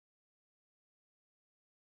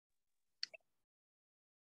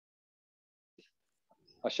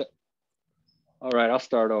All right, I'll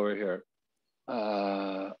start over here.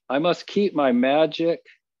 I must keep my magic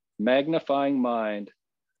magnifying mind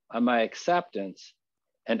on my acceptance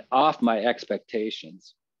and off my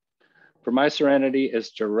expectations. For my serenity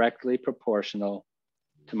is directly proportional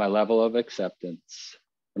to my level of acceptance.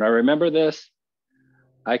 When I remember this,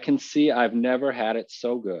 I can see I've never had it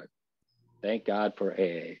so good. Thank God for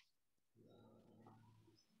AA.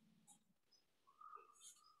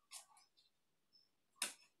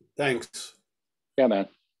 Thanks. Yeah, man.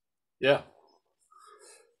 Yeah.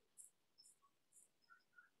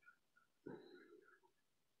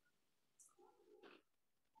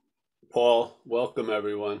 Paul, welcome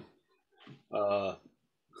everyone.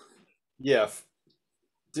 Yeah,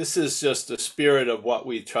 this is just the spirit of what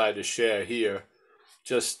we try to share here.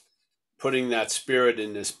 Just putting that spirit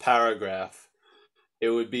in this paragraph. It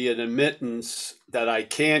would be an admittance that I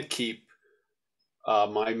can't keep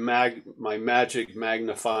my magic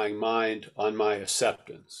magnifying mind on my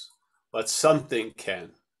acceptance, but something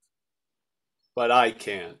can. But I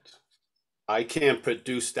can't. I can't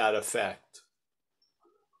produce that effect,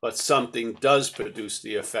 but something does produce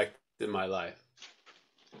the effect in my life.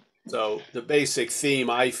 So the basic theme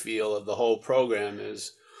I feel of the whole program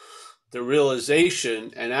is the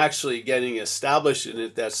realization and actually getting established in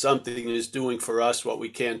it that something is doing for us what we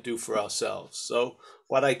can't do for ourselves. So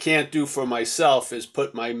what I can't do for myself is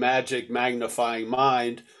put my magic magnifying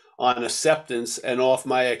mind on acceptance and off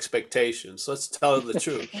my expectations. Let's tell the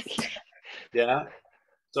truth. Yeah.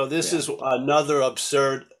 So this is another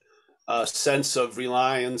absurd sense of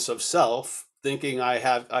reliance of self, thinking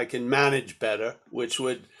I can manage better, which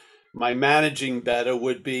would, my managing better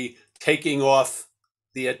would be taking off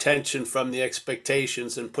the attention from the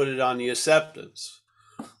expectations and put it on the acceptance.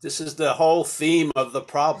 This is the whole theme of the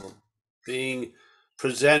problem being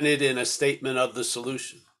presented in a statement of the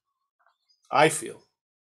solution. I feel.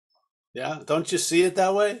 Yeah. Don't you see it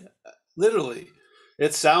that way? Literally.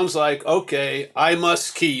 It sounds like, okay, I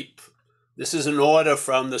must keep. This is an order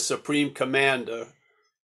from the supreme commander,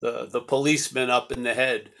 the policeman up in the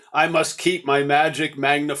head. I must keep my magic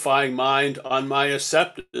magnifying mind on my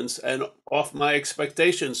acceptance and off my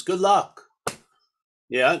expectations. Good luck.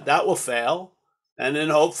 Yeah, that will fail. And then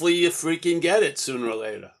hopefully you freaking get it sooner or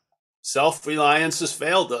later. Self-reliance has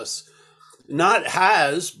failed us. Not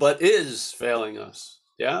has, but is failing us.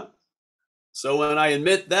 Yeah. So when I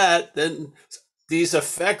admit that, then these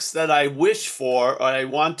effects that I wish for or I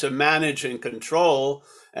want to manage and control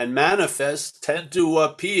and manifest tend to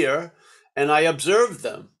appear, and I observe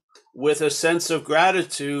them with a sense of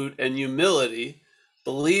gratitude and humility,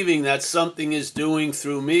 believing that something is doing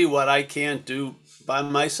through me what I can't do by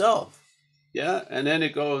myself. Yeah, and then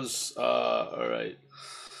it goes, all right.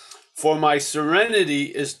 For my serenity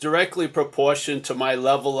is directly proportioned to my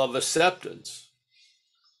level of acceptance.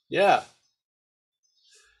 Yeah.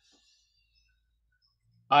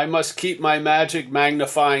 I must keep my magic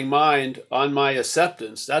magnifying mind on my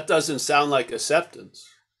acceptance. That doesn't sound like acceptance.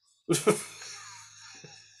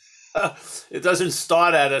 It doesn't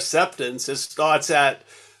start at acceptance. It starts at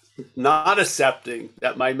not accepting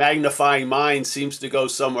that my magnifying mind seems to go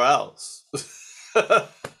somewhere else.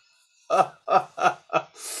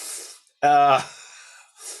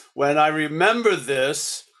 When I remember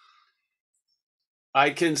this,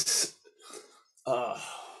 I can.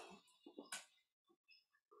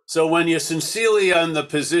 So when you're sincerely in the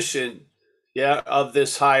position, yeah, of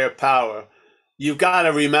this higher power, you've got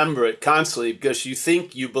to remember it constantly because you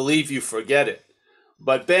think, you believe, you forget it.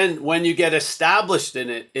 But then when you get established in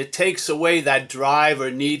it, it takes away that drive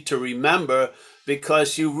or need to remember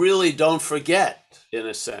because you really don't forget, in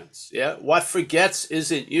a sense. Yeah. What forgets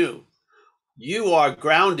isn't you. You are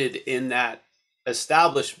grounded in that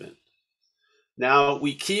establishment. Now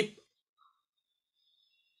we keep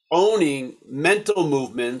owning mental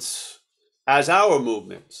movements as our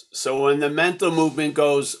movements. So when the mental movement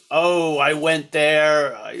goes, oh, I went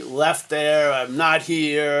there, I left there, I'm not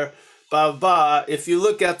here, blah, blah. If you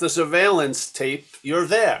look at the surveillance tape, you're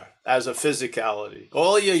there as a physicality.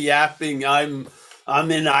 All your yapping, I'm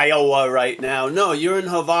in Iowa right now. No, you're in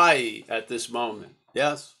Hawaii at this moment.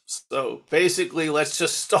 Yes. So basically, let's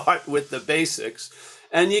just start with the basics.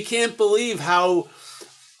 And you can't believe how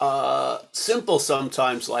simple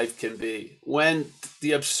sometimes life can be when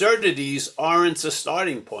the absurdities aren't a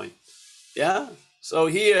starting point. Yeah. So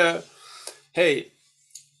here, hey,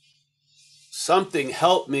 something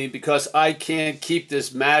help me because I can't keep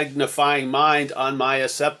this magnifying mind on my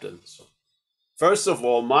acceptance. First of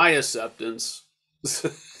all, my acceptance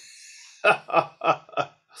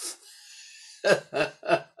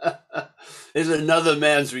is another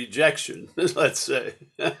man's rejection, let's say.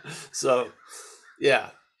 So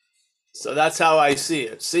Yeah. So that's how I see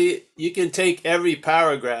it. See, you can take every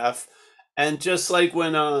paragraph, and just like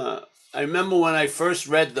when I remember when I first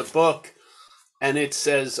read the book, and it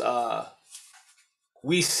says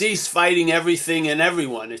we cease fighting everything and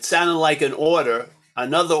everyone. It sounded like an order,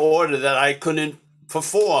 another order that I couldn't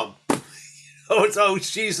perform. Oh,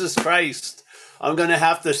 Jesus Christ! I'm gonna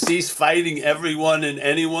have to cease fighting everyone and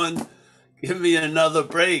anyone. Give me another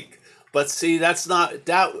break. But see, that's not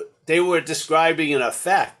that. They were describing an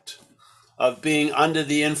effect of being under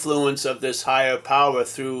the influence of this higher power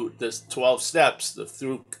through this 12 steps,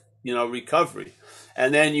 through recovery,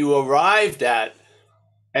 and then you arrived at.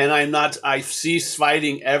 And I cease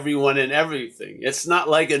fighting everyone and everything. It's not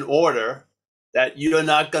like an order that you're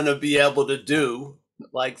not going to be able to do,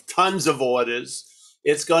 like tons of orders.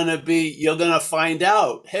 It's going to be, you're going to find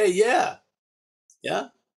out, hey, yeah.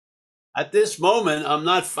 At this moment, I'm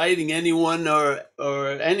not fighting anyone or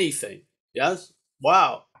anything. Yes.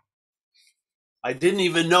 Wow. I didn't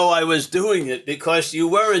even know I was doing it because you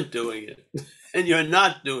weren't doing it and you're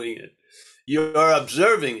not doing it. You're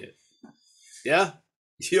observing it. Yeah.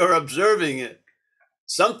 You're observing it.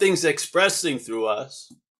 Something's expressing through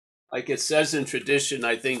us. Like it says in tradition,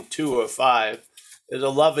 I think 2 or 5, there's a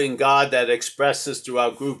loving God that expresses through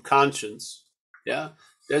our group conscience. Yeah.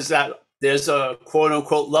 There's a quote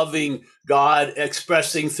unquote loving God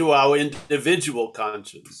expressing through our individual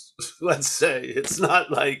conscience. Let's say it's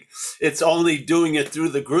not like it's only doing it through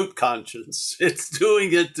the group conscience. It's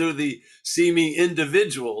doing it through the seeming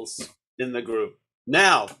individuals in the group.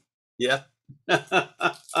 Now, yeah.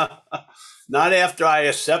 Not after I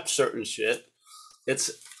accept certain shit.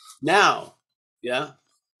 It's now. Yeah.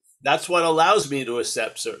 That's what allows me to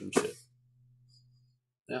accept certain shit.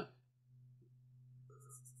 Yeah.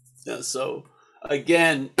 Yeah. So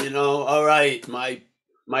again, all right, my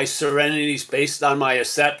serenity is based on my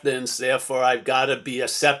acceptance, therefore I've got to be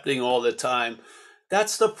accepting all the time.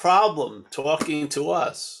 That's the problem talking to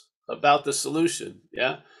us about the solution.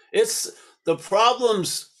 Yeah. It's the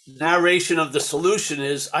problem's narration of the solution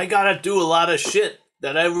is I got to do a lot of shit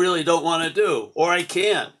that I really don't want to do, or I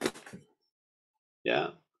can't. Yeah.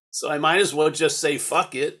 So I might as well just say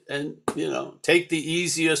fuck it and, take the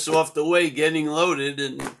easiest off the way, getting loaded,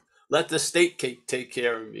 and let the state take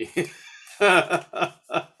care of me.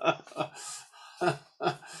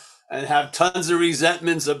 And have tons of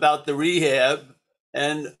resentments about the rehab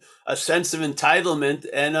and a sense of entitlement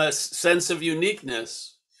and a sense of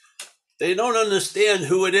uniqueness. They don't understand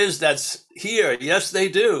who it is that's here. Yes, they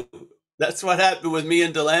do. That's what happened with me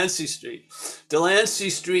in Delancey Street.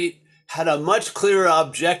 Delancey Street had a much clearer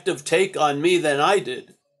objective take on me than I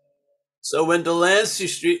did. So when Delancey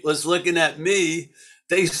Street was looking at me,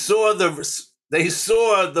 they saw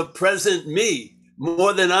the present me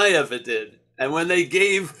more than I ever did. And when they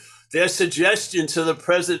gave their suggestion to the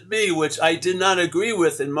present me, which I did not agree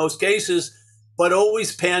with in most cases, but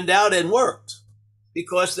always panned out and worked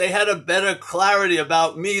because they had a better clarity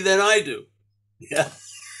about me than I do. Yeah.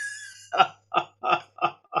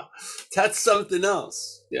 That's something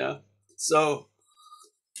else. Yeah. So,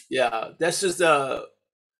 yeah, this is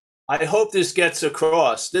I hope this gets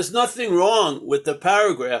across. There's nothing wrong with the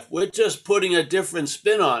paragraph. We're just putting a different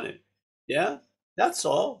spin on it. Yeah. That's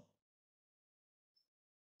all.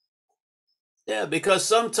 Yeah. Because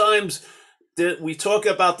sometimes we talk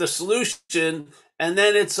about the solution and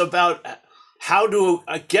then it's about how to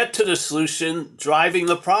get to the solution driving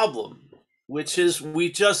the problem, which is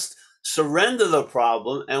we just surrender the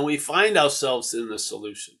problem and we find ourselves in the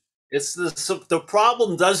solution. It's the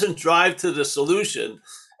problem doesn't drive to the solution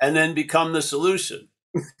and then become the solution.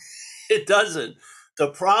 It doesn't. The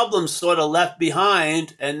problem's sort of left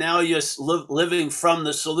behind and now you're living from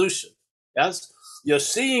the solution. Yes? You're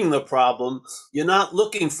seeing the problem. You're not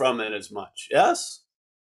looking from it as much. Yes?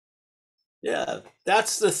 Yeah,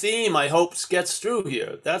 that's the theme I hope gets through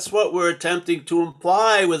here. That's what we're attempting to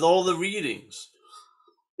imply with all the readings.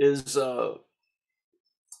 Is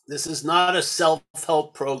this is not a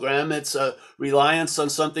self-help program. It's a reliance on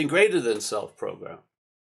something greater than self program.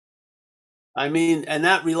 I mean, and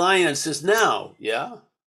that reliance is now, yeah?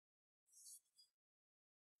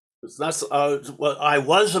 It's not, well, I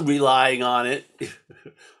was relying on it.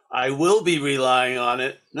 I will be relying on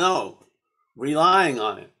it. No, relying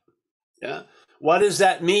on it, yeah? What does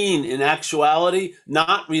that mean in actuality?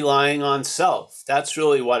 Not relying on self. That's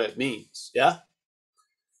really what it means, yeah?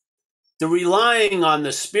 The relying on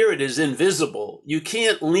the spirit is invisible. You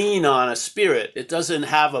can't lean on a spirit. It doesn't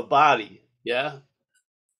have a body, yeah?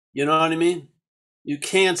 You know what I mean? You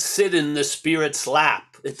can't sit in the spirit's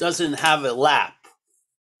lap. It doesn't have a lap,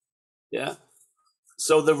 yeah?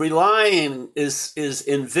 So the relying is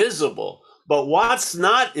invisible, But what's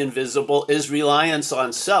not invisible is reliance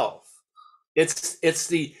on self. It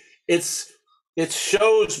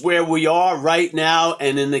shows where we are right now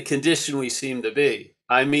and in the condition we seem to be.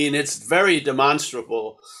 I mean, it's very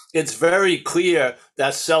demonstrable. It's very clear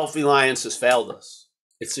that self-reliance has failed us.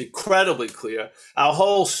 It's incredibly clear. Our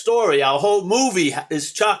whole story, our whole movie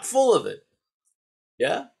is chock full of it.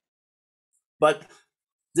 Yeah? But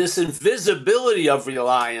this invisibility of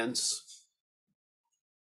reliance,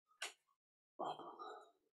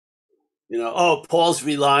 Paul's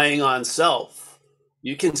relying on self.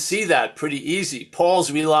 You can see that pretty easy. Paul's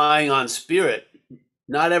relying on spirit.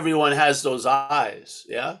 Not everyone has those eyes,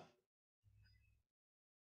 yeah?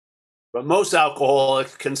 But most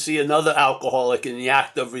alcoholics can see another alcoholic in the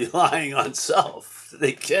act of relying on self.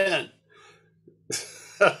 They can.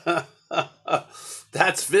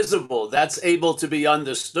 That's visible. That's able to be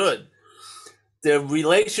understood. The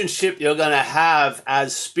relationship you're going to have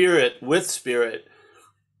as spirit with spirit,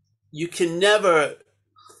 you can never,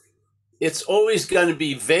 it's always going to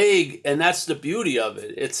be vague, and that's the beauty of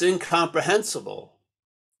it. It's incomprehensible.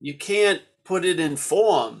 You can't put it in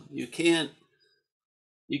form. You can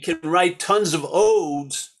write tons of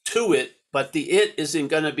odes to it, but the it isn't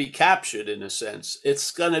going to be captured in a sense. It's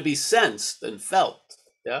going to be sensed and felt.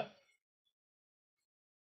 Yeah.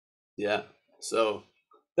 Yeah. So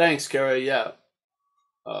thanks, Kara. Yeah.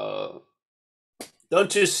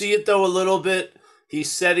 Don't you see it though a little bit? He's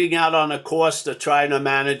setting out on a course to try to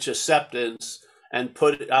manage acceptance and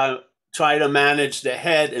try to manage the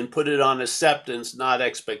head and put it on acceptance, not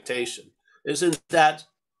expectation. Isn't that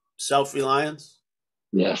self-reliance?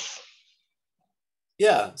 Yes.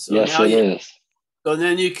 Yeah. So yes, now it is. So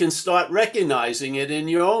then you can start recognizing it in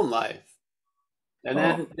your own life. And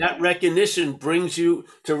then that recognition brings you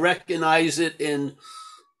to recognize it in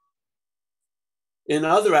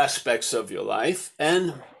other aspects of your life,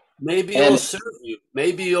 and maybe it'll serve you.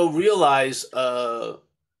 Maybe you'll realize that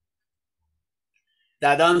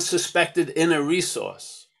unsuspected inner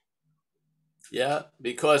resource. Yeah,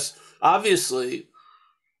 because obviously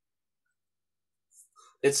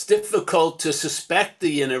it's difficult to suspect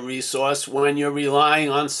the inner resource when you're relying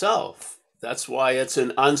on self. That's why it's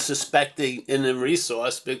an unsuspecting inner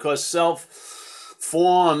resource, because self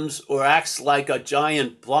forms or acts like a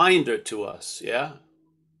giant blinder to us. Yeah,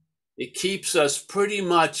 it keeps us pretty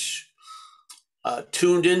much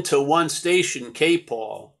tuned into one station,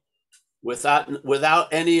 K-Paul, without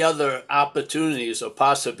any other opportunities or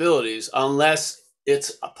possibilities, unless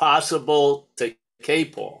it's possible to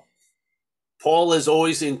K-Paul. Paul is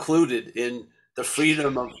always included in the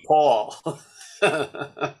freedom of Paul,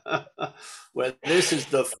 where this is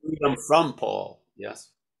the freedom from Paul. Yes.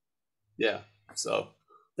 Yeah. So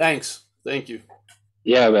thanks. Thank you.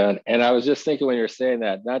 Yeah, man. And I was just thinking when you're saying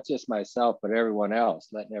that, not just myself, but everyone else,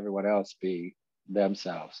 letting everyone else be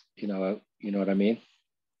themselves. You know what I mean?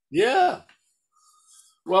 Yeah.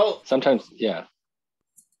 Well, sometimes, yeah.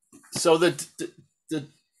 So the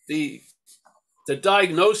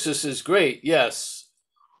diagnosis is great. Yes.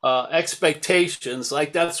 Expectations,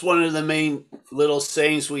 like that's one of the main little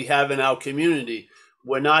sayings we have in our community.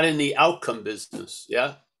 We're not in the outcome business.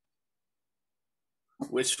 Yeah.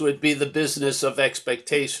 Which would be the business of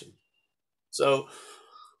expectation. So,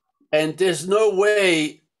 and there's no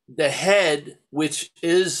way the head, which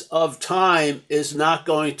is of time, is not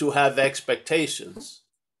going to have expectations.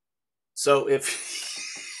 So if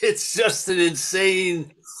it's just an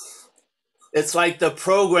insane, it's like the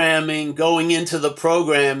programming going into the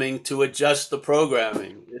programming to adjust the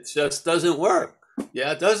programming. It just doesn't work.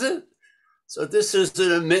 Yeah, does it? So this is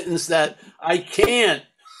an admittance that I can't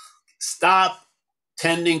stop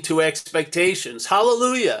tending to expectations.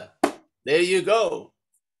 Hallelujah. There you go.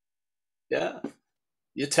 Yeah.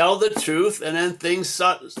 You tell the truth and then things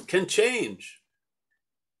can change.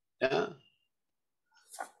 Yeah.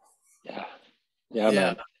 Yeah. Yeah,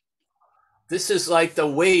 man. This is like the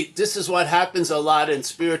weight. This is what happens a lot in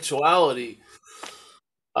spirituality.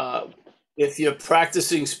 If you're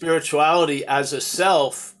practicing spirituality as a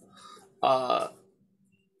self,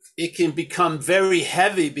 it can become very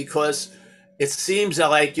heavy because it seems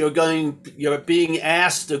like you're being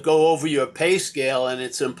asked to go over your pay scale and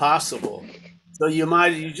it's impossible. So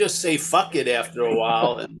you just say fuck it after a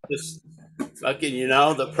while and just fucking,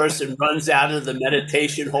 the person runs out of the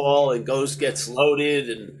meditation hall and gets loaded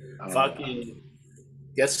and fucking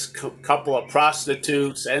gets a couple of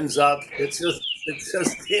prostitutes, ends up, it's just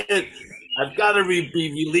it. I've got to be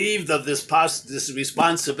relieved of this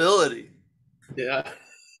responsibility. Yeah.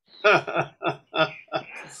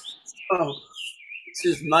 Oh,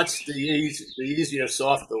 this is much the easier,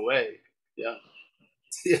 softer way. Yeah.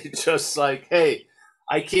 It's just like, hey,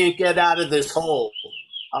 I can't get out of this hole.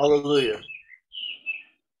 Hallelujah.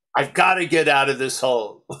 I've got to get out of this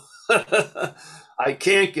hole. I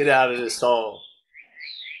can't get out of this hole.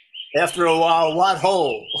 After a while, what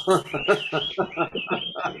hole?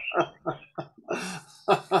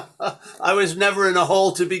 I was never in a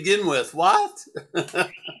hole to begin with. What?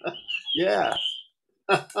 Yeah.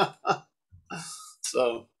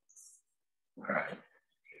 So,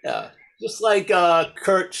 yeah. Just like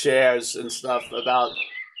Kurt shares and stuff about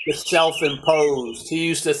the self-imposed. He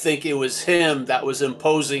used to think it was him that was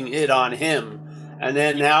imposing it on him. And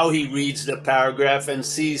then now he reads the paragraph and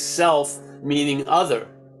sees self meaning other.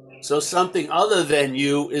 So something other than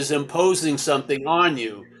you is imposing something on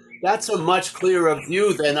you. That's a much clearer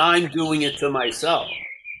view than I'm doing it to myself.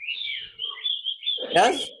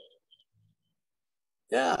 Yes?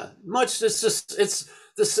 Yeah. Much it's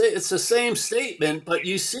the same statement, but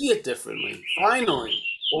you see it differently. Finally.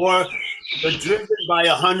 Or you're driven by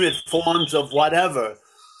 100 forms of whatever.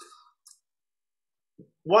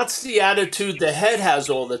 What's the attitude the head has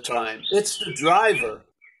all the time? It's the driver.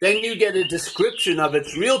 Then you get a description of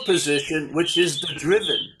its real position, which is the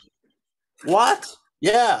driven. What?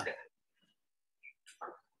 Yeah.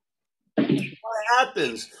 What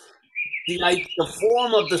happens? The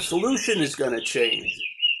form of the solution is going to change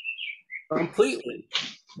completely.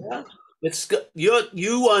 Yeah.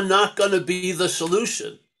 You are not going to be the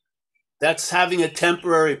solution. That's having a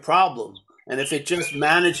temporary problem. And if it just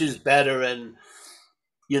manages better and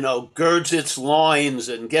girds its loins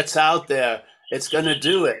and gets out there, it's going to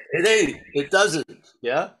do it. It ain't. It doesn't.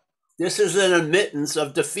 Yeah. This is an admittance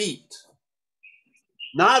of defeat,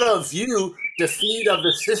 not of you, defeat of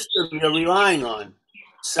the system you're relying on,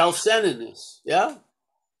 self-centeredness. Yeah.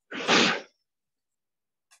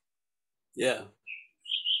 Yeah.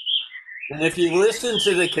 And if you listen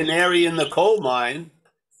to the canary in the coal mine,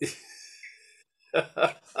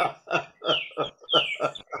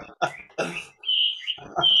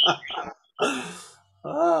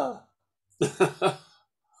 ah.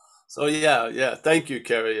 So yeah. Thank you,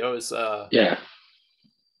 Kerry. I was Yeah.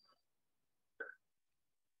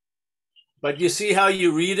 But you see how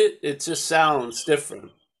you read it? It just sounds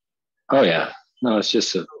different. Oh yeah. No, it's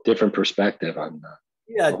just a different perspective on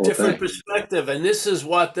the whole Different thing. perspective. And this is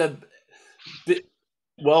what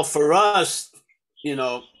well, for us,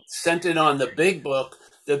 centered on the big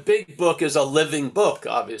book is a living book,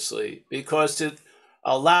 obviously, because it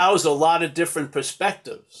allows a lot of different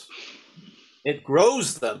perspectives. It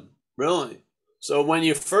grows them, really. So when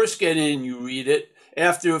you first get in, you read it.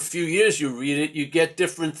 After a few years, you read it, you get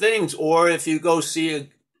different things. Or if you go see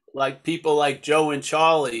like people like Joe and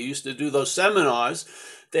Charlie used to do those seminars,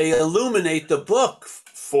 they illuminate the book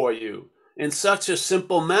for you in such a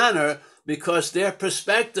simple manner because their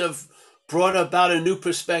perspective brought about a new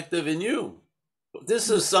perspective in you. This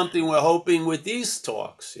is something we're hoping with these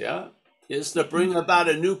talks, yeah, is to bring about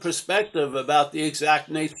a new perspective about the exact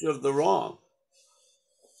nature of the wrong.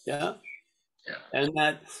 Yeah. Yeah. And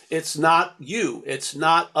that it's not you, it's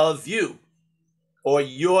not of you, or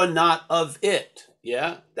you're not of it.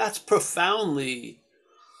 Yeah. That's profoundly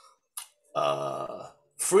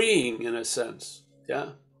freeing in a sense.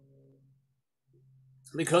 Yeah.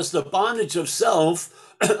 Because the bondage of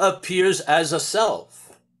self appears as a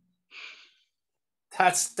self.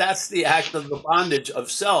 That's the act of the bondage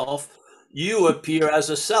of self. You appear as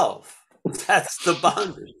a self. That's the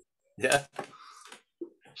bondage. Yeah.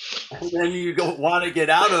 And then you don't want to get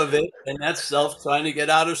out of it, and that's self trying to get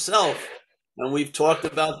out of self. And we've talked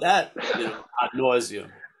about that, ad nauseum.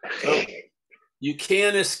 So you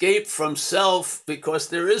can't escape from self because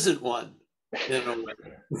there isn't one, in a way.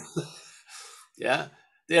 Yeah.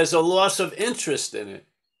 There's a loss of interest in it.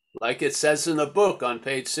 Like it says in the book on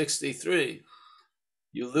page 63.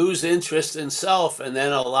 You lose interest in self, and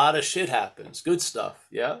then a lot of shit happens. Good stuff.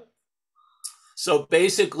 Yeah. So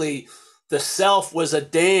basically, the self was a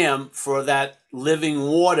dam for that living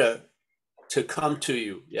water to come to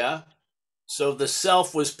you. Yeah. So the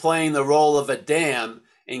self was playing the role of a dam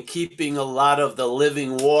and keeping a lot of the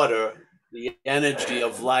living water, the energy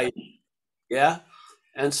of life. Yeah.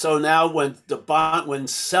 And so now when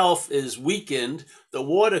self is weakened, the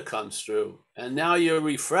water comes through, and now you're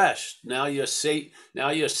refreshed. Now you're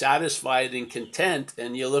satisfied and content,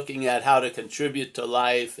 and you're looking at how to contribute to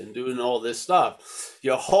life and doing all this stuff.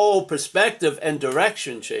 Your whole perspective and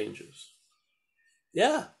direction changes.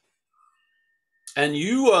 Yeah. And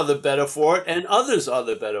you are the better for it, and others are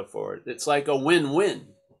the better for it. It's like a win-win.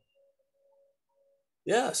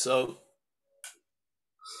 Yeah, so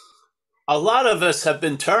a lot of us have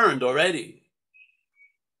been turned already.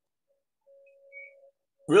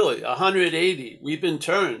 Really, 180. We've been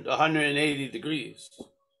turned 180 degrees.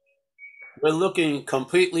 We're looking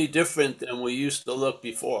completely different than we used to look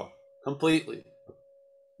before. Completely.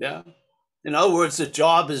 Yeah. In other words, the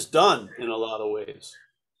job is done in a lot of ways.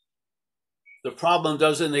 The problem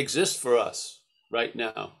doesn't exist for us right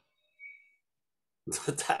now.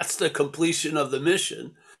 That's the completion of the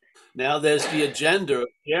mission. Now there's the agenda of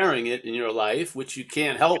sharing it in your life, which you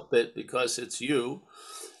can't help it because it's you,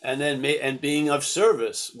 and then and being of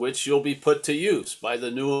service, which you'll be put to use by the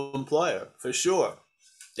new employer for sure.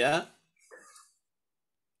 Yeah,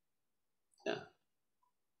 yeah,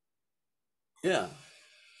 yeah.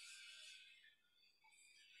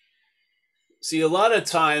 See, a lot of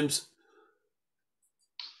times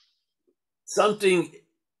something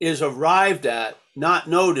is arrived at, not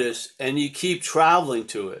noticed, and you keep traveling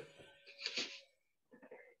to it.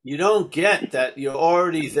 You don't get that you're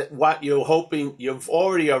already that what you're hoping. You've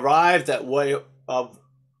already arrived at way of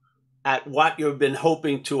at what you've been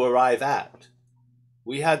hoping to arrive at.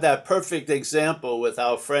 We had that perfect example with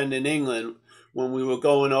our friend in England when we were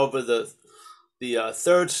going over the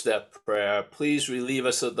third step prayer. Please relieve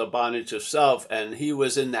us of the bondage of self, and he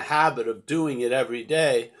was in the habit of doing it every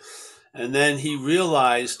day, and then he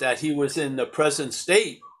realized that he was in the present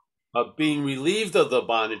state of being relieved of the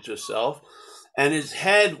bondage of self, and his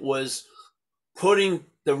head was putting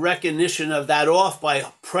the recognition of that off by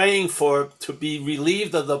praying for to be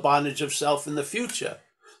relieved of the bondage of self in the future.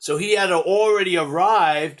 So he had already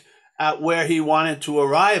arrived at where he wanted to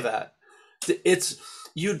arrive at. It's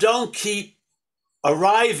you don't keep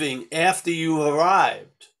arriving after you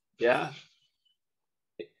arrived. Yeah.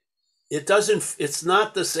 It doesn't, it's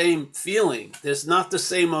not the same feeling. There's not the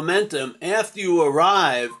same momentum. After you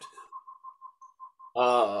arrived,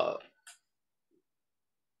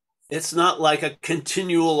 it's not like a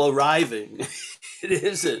continual arriving. It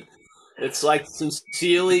isn't. It's like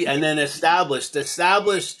sincerely and then established.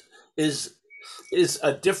 Established is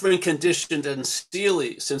a different condition than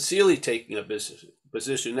sincerely taking a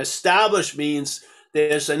position. Established means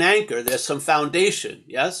there's an anchor, there's some foundation.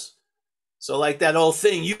 Yes. So like that old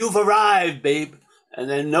thing, you've arrived, babe, and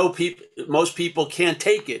then most people can't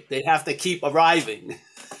take it. They have to keep arriving.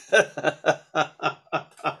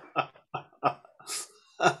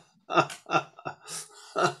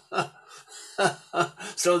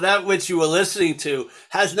 So that which you were listening to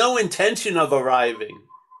has no intention of arriving.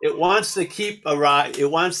 It wants to keep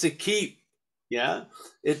It wants to keep. Yeah.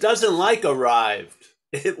 It doesn't like arrived.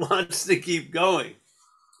 It wants to keep going.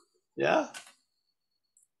 Yeah.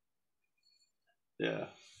 Yeah.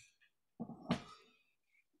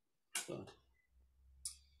 So,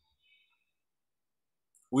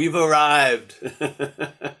 we've arrived.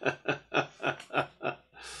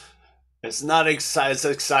 It's not as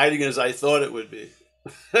exciting as I thought it would be.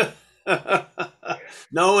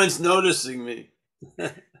 No one's noticing me.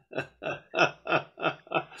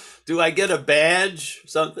 Do I get a badge?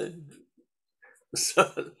 Something?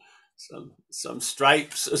 Some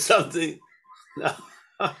stripes or something? No.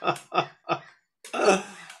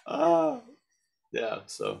 Yeah.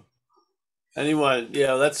 So, anyone?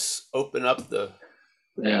 Yeah. Let's open up the.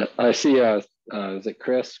 Yeah, I see. Is it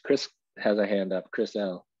Chris? Chris has a hand up. Chris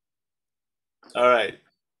L. All right.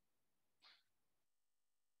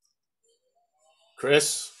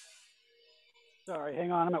 Chris? Sorry,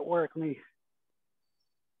 hang on. I'm at work.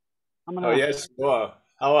 Oh, yes, you are.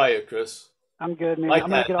 How are you, Chris? I'm good, man. Like I'm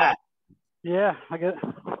gonna that get off. Yeah, this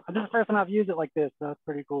is the first time I've used it like this, so that's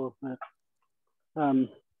pretty cool. Let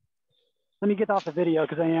me get off the video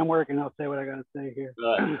because I am working. I'll say what I gotta say here.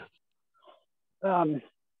 Right.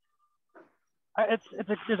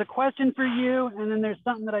 There's a question for you, and then there's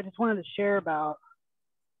something that I just wanted to share about.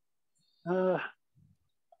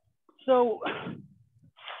 So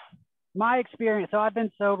my experience. So I've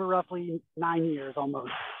been sober roughly 9 years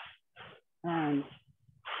almost, and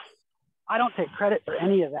I don't take credit for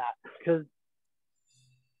any of that because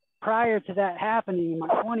prior to that happening in my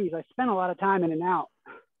 20s, I spent a lot of time in and out.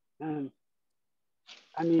 And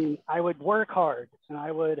I mean, I would work hard and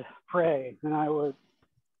I would pray and I would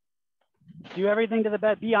do everything to the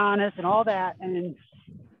best, be honest and all that. And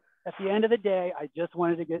at the end of the day, I just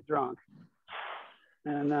wanted to get drunk.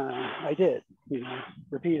 And I did,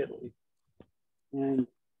 repeatedly. And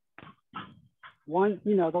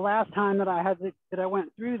the last time that I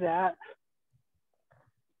went through that,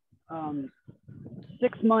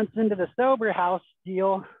 6 months into the sober house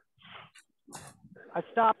deal, I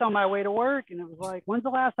stopped on my way to work and it was like, when's the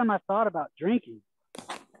last time I thought about drinking?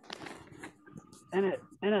 And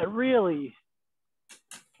it really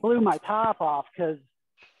blew my top off because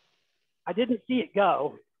I didn't see it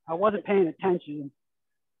go. I wasn't paying attention,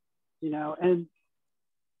 and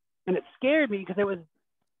And it scared me because it was,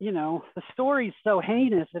 you know, the story's so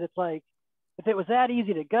heinous that it's like, if it was that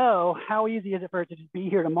easy to go, how easy is it for it to just be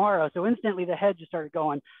here tomorrow? So instantly the head just started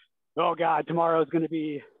going, oh God, tomorrow's going to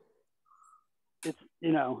be, it's,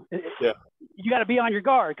 you know, Yeah. you got to be on your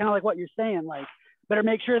guard, kind of like what you're saying, like, better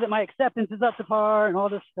make sure that my acceptance is up to par and all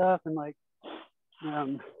this stuff. And like,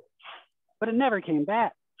 but it never came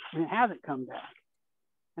back, and it hasn't come back.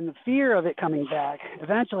 And the fear of it coming back,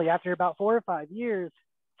 eventually after about 4 or 5 years,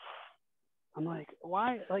 I'm like,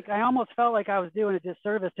 why? Like, I almost felt like I was doing a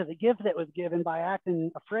disservice to the gift that was given by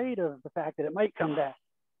acting afraid of the fact that it might come back.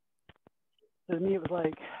 So to me, it was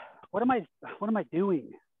like, what am I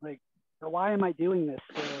doing? Like, or why am I doing this?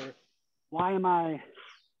 Or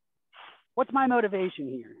what's my motivation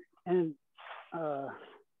here? And a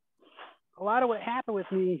lot of what happened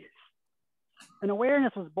with me, an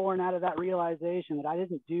awareness was born out of that realization that I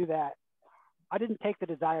didn't do that. I didn't take the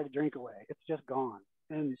desire to drink away. It's just gone.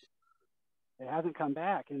 And it hasn't come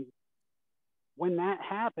back. And when that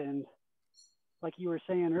happened, like you were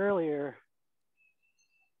saying earlier,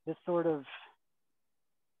 this sort of,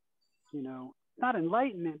 you know, not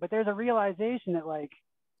enlightenment, but there's a realization that like,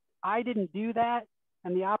 I didn't do that.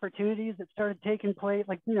 And the opportunities that started taking place,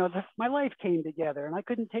 like, you know, my life came together and I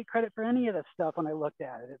couldn't take credit for any of this stuff when I looked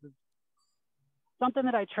at it. It was something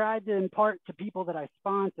that I tried to impart to people that I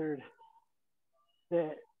sponsored,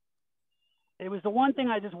 that it was the one thing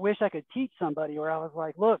I just wish I could teach somebody, where I was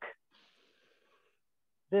like, look,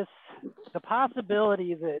 the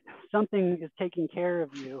possibility that something is taking care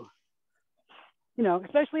of you, you know,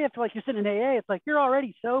 especially if like you're sitting in AA, it's like, you're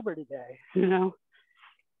already sober today, you know,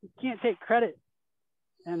 you can't take credit.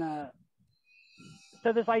 And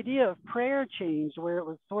so this idea of prayer changed, where it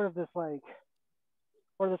was sort of this like,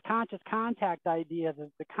 or this conscious contact idea,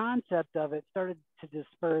 the concept of it started to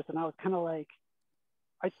disperse. And I was kind of like,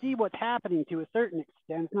 I see what's happening to a certain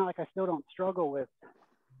extent. It's not like I still don't struggle with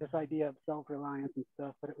this idea of self-reliance and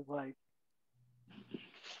stuff, but it was like,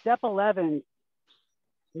 step 11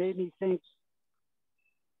 made me think,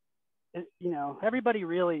 you know, everybody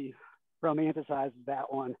really romanticizes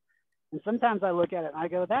that one. And sometimes I look at it and I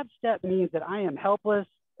go, that step means that I am helpless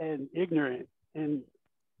and ignorant. And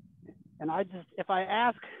I just, if I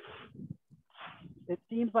ask, it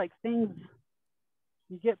seems like things,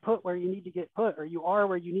 you get put where you need to get put, or you are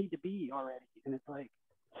where you need to be already. And it's like,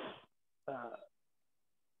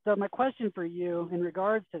 so my question for you in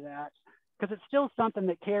regards to that, because it's still something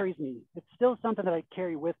that carries me. It's still something that I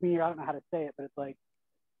carry with me, or I don't know how to say it, but it's like,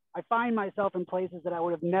 I find myself in places that I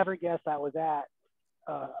would have never guessed I was at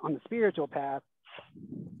on the spiritual path.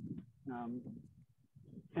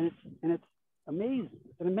 And it's amazing.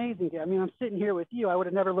 It's an amazing, I mean, I'm sitting here with you. I would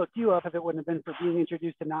have never looked you up if it wouldn't have been for being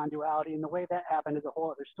introduced to non-duality, and the way that happened is a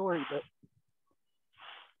whole other story. But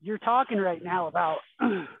you're talking right now about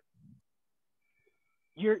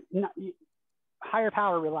higher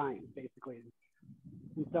power reliance, basically.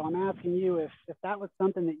 And so I'm asking you if that was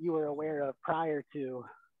something that you were aware of prior to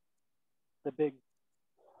the big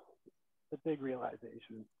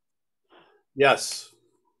realization. Yes,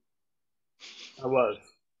 I was.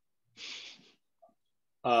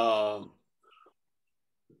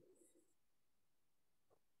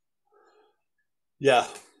 Yeah.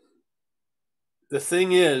 The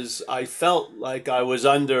thing is, I felt like I was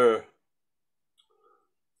under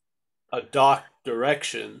a dark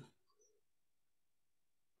direction,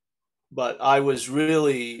 but I was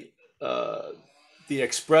really the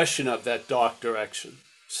expression of that dark direction.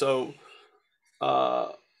 So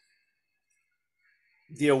the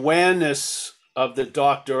awareness of the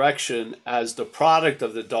dark direction as the product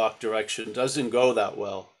of the dark direction doesn't go that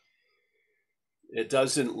well. It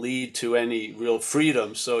doesn't lead to any real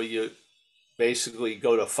freedom, so you basically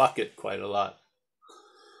go to fuck it quite a lot.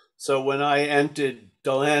 So when I entered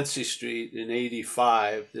Delancey Street in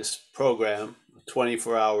 '85, this program, a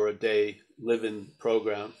 24-hour-a-day living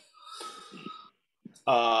program,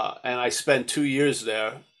 and I spent 2 years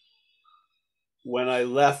there. When I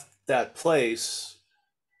left that place,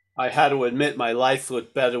 I had to admit my life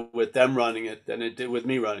looked better with them running it than it did with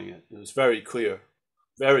me running it. It was very clear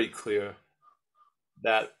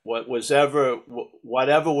that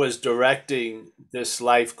whatever was directing this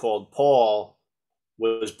life called Paul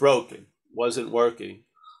was broken, wasn't working,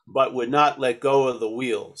 but would not let go of the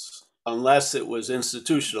wheels unless it was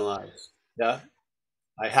institutionalized. Yeah,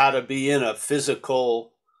 I had to be in a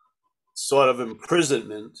physical sort of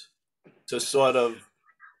imprisonment to sort of,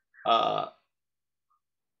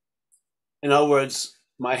 in other words,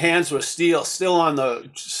 my hands were still on the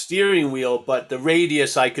steering wheel, but the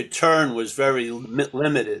radius I could turn was very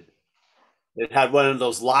limited. It had one of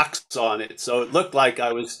those locks on it, so it looked like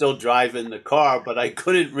I was still driving the car, but I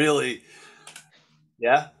couldn't really.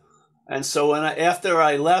 Yeah. And so after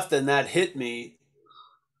I left and that hit me,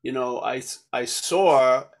 I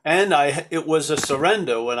saw, and it was a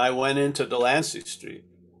surrender when I went into Delancey Street.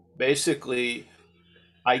 Basically,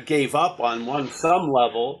 I gave up on some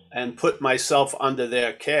level and put myself under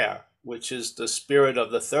their care, which is the spirit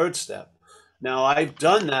of the third step. Now, I've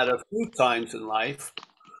done that a few times in life,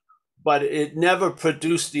 but it never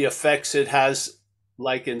produced the effects it has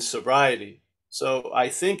like in sobriety. So I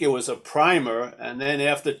think it was a primer. And then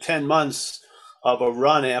after 10 months of a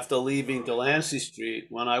run after leaving Delancey Street,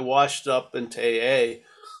 when I washed up into AA,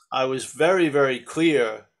 I was very, very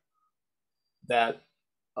clear that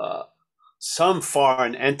some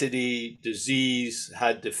foreign entity, disease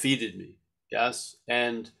had defeated me. Yes.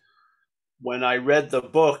 And when I read the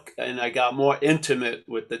book and I got more intimate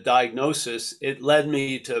with the diagnosis, it led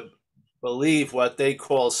me to believe what they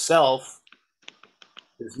call self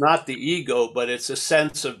is not the ego, but it's a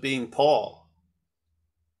sense of being Paul.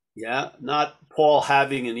 Yeah. Not Paul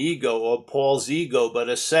having an ego or Paul's ego, but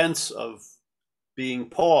a sense of being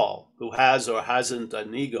Paul, who has or hasn't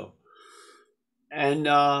an ego. And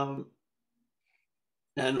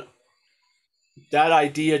that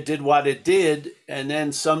idea did what it did, and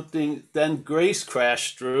then grace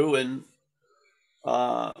crashed through and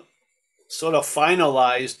sort of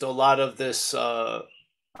finalized a lot of this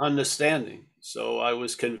understanding. So I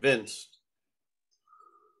was convinced.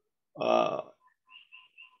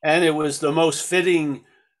 And it was the most fitting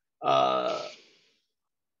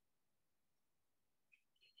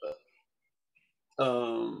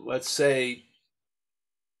let's say,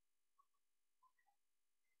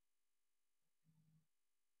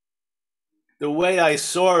 the way I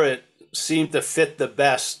saw it seemed to fit the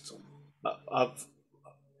best of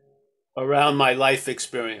around my life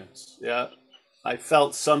experience. Yeah. I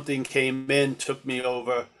felt something came in, took me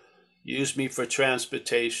over, used me for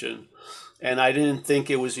transportation, and I didn't think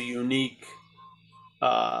it was a unique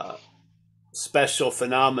special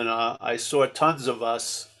phenomena. I saw tons of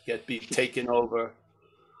us be taken over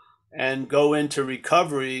and go into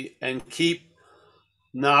recovery and keep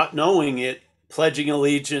not knowing it, pledging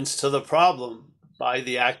allegiance to the problem by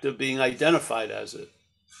the act of being identified as it.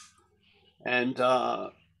 And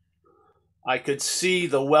I could see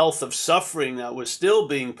the wealth of suffering that was still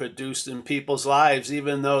being produced in people's lives,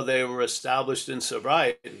 even though they were established in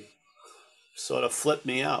sobriety. Sort of flipped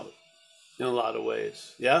me out in a lot of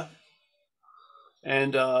ways. Yeah.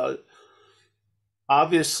 And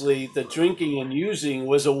obviously, the drinking and using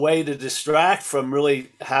was a way to distract from really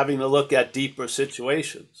having to look at deeper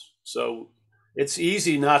situations. So it's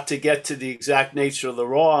easy not to get to the exact nature of the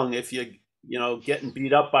wrong if you're getting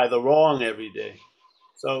beat up by the wrong every day.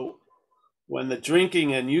 So when the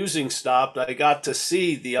drinking and using stopped, I got to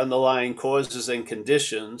see the underlying causes and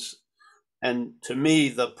conditions. And to me,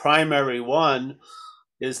 the primary one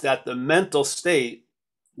is that the mental state,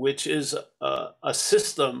 which is a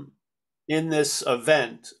system in this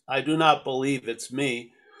event, I do not believe it's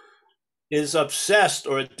me, is obsessed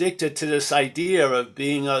or addicted to this idea of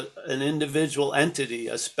being an individual entity,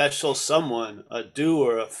 a special someone, a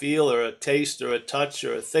doer, a feeler, a taster, a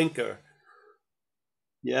toucher, a thinker.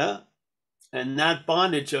 Yeah. And that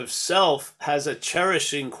bondage of self has a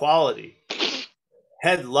cherishing quality.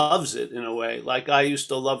 Head loves it in a way, like I used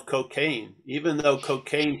to love cocaine. Even though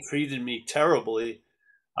cocaine treated me terribly,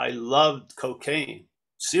 I loved cocaine.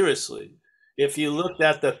 Seriously. If you looked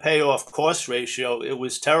at the payoff cost ratio, it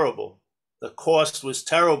was terrible. The cost was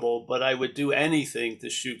terrible, but I would do anything to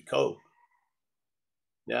shoot coke.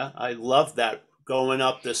 Yeah, I loved that, going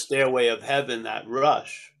up the stairway of heaven, that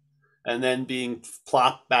rush, and then being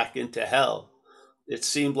plopped back into hell. It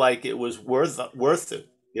seemed like it was worth it.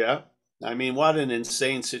 Yeah. I mean, what an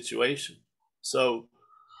insane situation. So,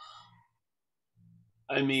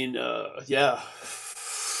 I mean, yeah.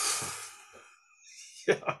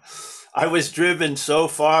 Yeah. I was driven so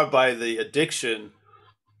far by the addiction.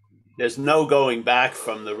 There's no going back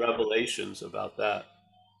from the revelations about that.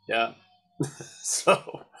 Yeah.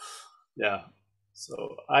 So, yeah.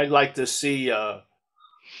 So I'd like to see,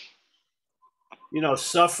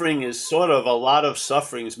 suffering is sort of, a lot of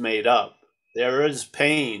suffering's made up. There is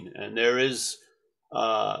pain and there is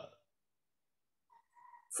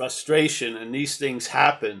frustration, and these things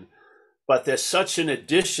happen. But there's such an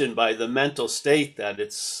addition by the mental state that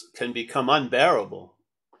can become unbearable.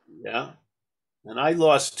 Yeah. And I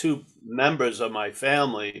lost 2 members of my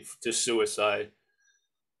family to suicide.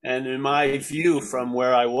 And in my view, from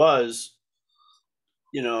where I was,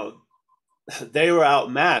 they were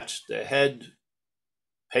outmatched. The head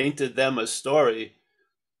painted them a story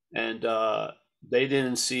and they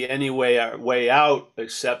didn't see any way out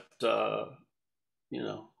except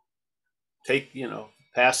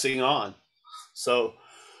passing on. So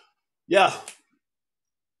yeah,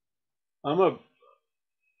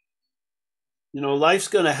 life's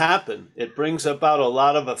going to happen. It brings about a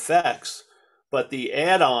lot of effects, but the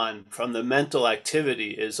add-on from the mental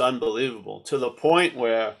activity is unbelievable, to the point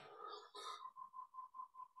where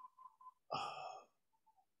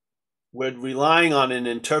we're relying on an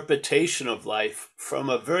interpretation of life from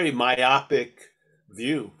a very myopic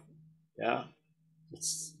view. Yeah.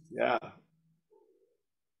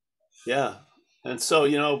 Yeah. And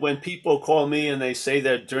so, when people call me and they say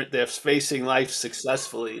they're facing life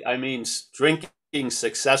successfully, I mean drinking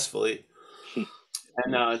successfully.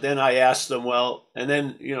 And then I asked them, well, and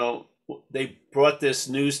then, they brought this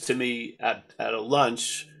news to me at a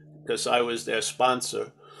lunch because I was their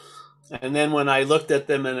sponsor. And then when I looked at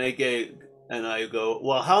them and I go,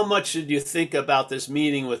 well, how much did you think about this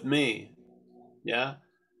meeting with me? Yeah.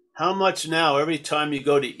 How much now, every time you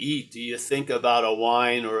go to eat, do you think about a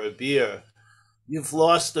wine or a beer? You've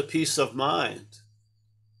lost a peace of mind.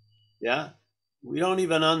 Yeah. We don't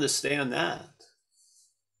even understand that.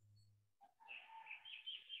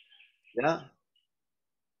 Yeah.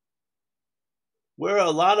 Where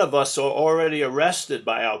a lot of us are already arrested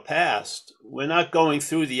by our past. We're not going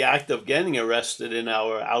through the act of getting arrested in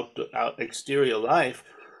our out exterior life,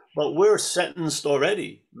 but we're sentenced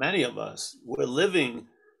already. Many of us, we're living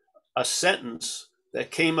a sentence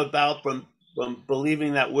that came about from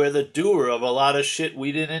believing that we're the doer of a lot of shit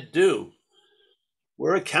we didn't do.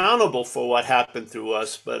 We're accountable for what happened through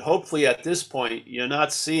us, but hopefully at this point you're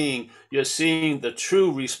seeing the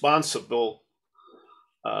true responsible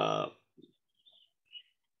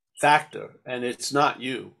factor, and it's not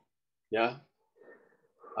you. Yeah.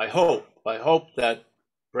 I hope that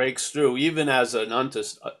breaks through, even as a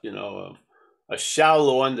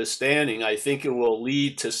shallow understanding. I think it will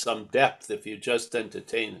lead to some depth if you just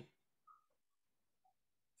entertain it.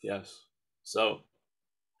 Yes. So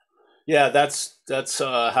yeah, that's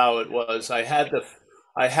how it was. I had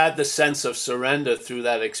the sense of surrender through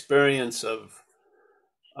that experience of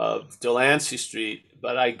Delancey Street,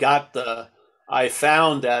 but I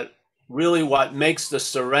found that really what makes the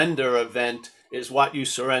surrender event is what you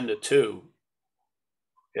surrender to.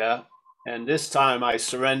 Yeah. And this time I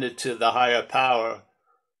surrendered to the higher power,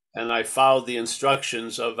 and I followed the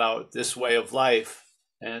instructions of this way of life,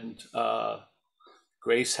 and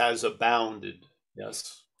grace has abounded.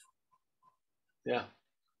 Yes. Yeah.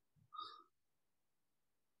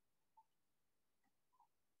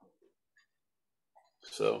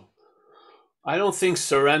 So I don't think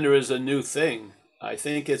surrender is a new thing. I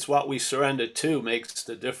think it's what we surrender to makes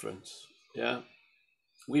the difference. Yeah.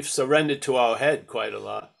 We've surrendered to our head quite a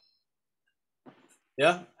lot.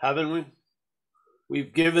 Yeah, haven't we?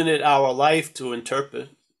 We've given it our life to interpret.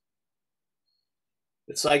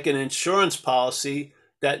 It's like an insurance policy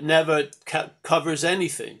that never covers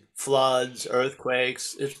anything. Floods,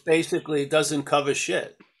 earthquakes. It basically doesn't cover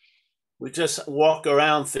shit. We just walk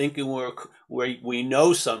around thinking we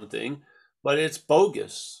know something, but it's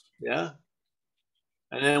bogus. Yeah.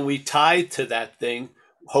 And then we tie to that thing,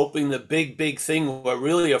 hoping the big thing we're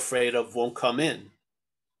really afraid of won't come in.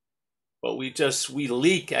 But we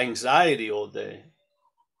leak anxiety all day.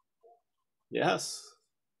 Yes.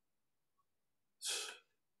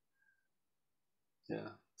 Yeah.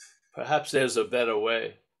 Perhaps there's a better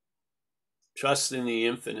way. Trust in the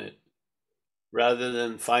infinite rather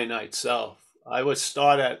than finite self. I would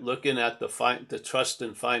start at looking at the trust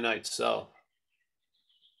in finite self.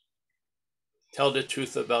 Tell the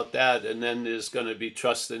truth about that, and then there's going to be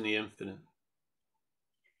trust in the infinite.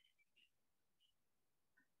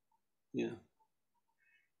 Yeah.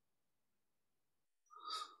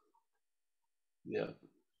 Yeah.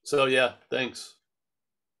 So yeah, thanks.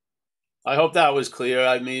 I hope that was clear.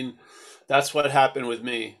 I mean, that's what happened with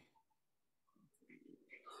me.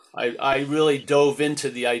 I really dove into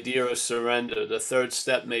the idea of surrender. The third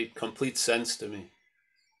step made complete sense to me.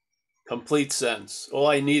 Complete sense. All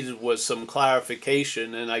I needed was some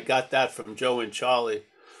clarification, and I got that from Joe and Charlie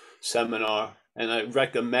seminar. And I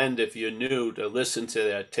recommend, if you're new, to listen to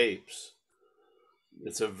their tapes.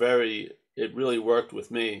 It really worked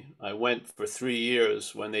with me. I went for 3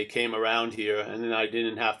 years when they came around here, and then I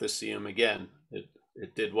didn't have to see them again.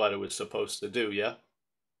 It did what it was supposed to do. Yeah.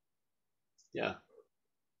 Yeah.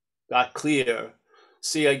 Got clear.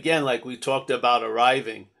 See, again, like we talked about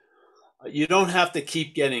arriving, you don't have to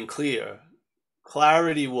keep getting clear.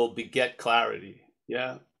 Clarity will beget clarity.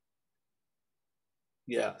 Yeah.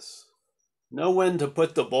 Yes. Know when to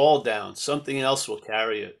put the ball down. Something else will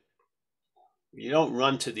carry it. You don't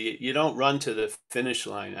run to the finish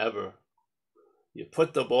line ever. You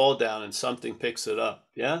put the ball down and something picks it up.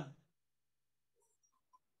 Yeah?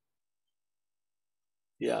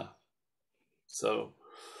 Yeah. So,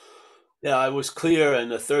 yeah, I was clear,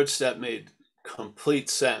 and the third step made complete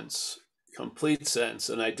sense. Complete sense.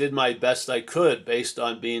 And I did my best I could based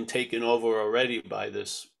on being taken over already by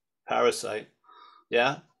this parasite.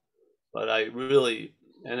 Yeah? But I really,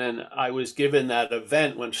 and then I was given that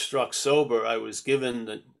event when struck sober, I was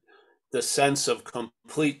given the sense of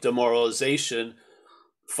complete demoralization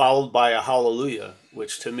followed by a hallelujah,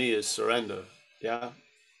 which to me is surrender. Yeah.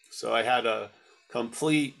 So I had a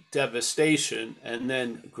complete devastation, and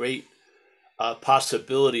then great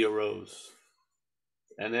possibility arose.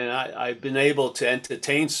 And then I've been able to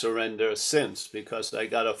entertain surrender since because I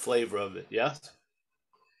got a flavor of it. Yes?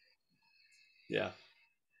 Yeah.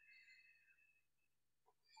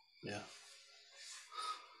 Yeah.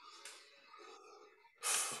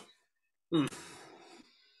 Mm.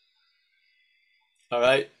 All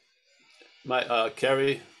right. My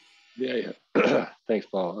Kerry. Yeah, yeah. Thanks,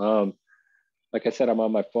 Paul. Like I said, I'm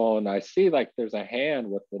on my phone. I see like there's a hand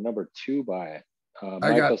with the number 2 by it. I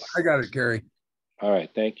Michael. got it, Gary. All right,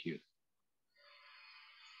 thank you.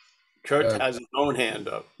 Kurt has his own hand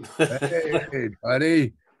up. Hey,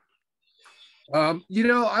 buddy. I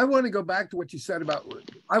want to go back to what you said about.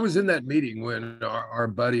 I was in that meeting when our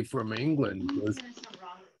buddy from England was.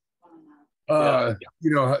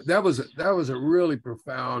 That was a really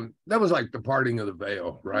profound. That was like the parting of the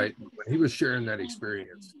veil, right? When he was sharing that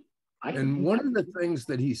experience, and one of the things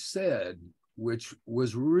that he said, which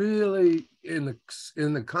was really in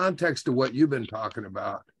the context of what you've been talking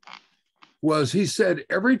about, was he said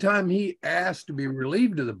every time he asked to be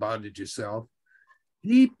relieved of the bondage of self,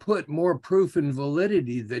 he put more proof and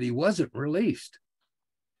validity that he wasn't released.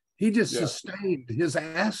 He just sustained his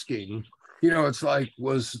asking. It's like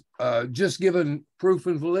was just given proof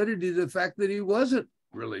and validity to the fact that he wasn't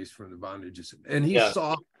released from the bondages. And he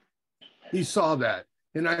saw that.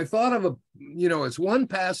 And I thought of it's one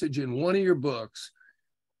passage in one of your books,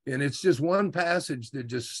 and it's just one passage that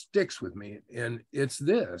just sticks with me. And it's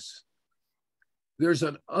this. There's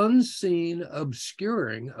an unseen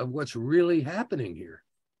obscuring of what's really happening here.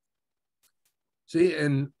 See,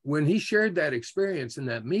 and when he shared that experience in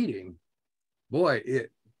that meeting, boy,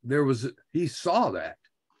 he saw that.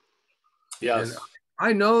 Yes. And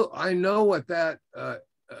I know what that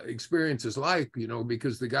experience is like,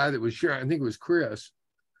 because the guy that was sharing, I think it was Chris,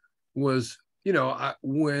 was,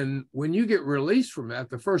 when you get released from that,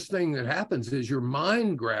 the first thing that happens is your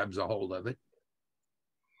mind grabs a hold of it.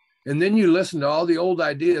 And then you listen to all the old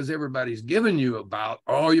ideas everybody's giving you about,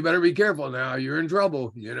 oh, you better be careful now, you're in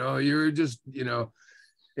trouble, you're just,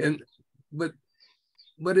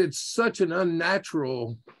 but it's such an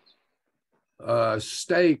unnatural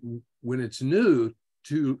state when it's new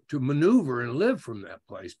to maneuver and live from that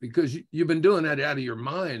place, because you've been doing that out of your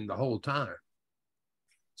mind the whole time.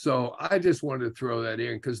 So I just wanted to throw that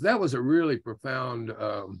in because that was a really profound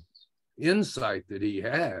insight that he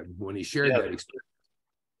had when he shared that experience.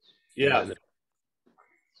 Yeah,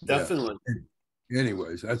 definitely.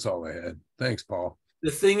 Anyways, that's all I had. Thanks, Paul.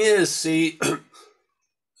 The thing is, see,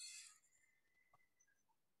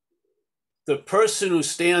 the person who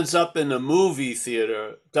stands up in the movie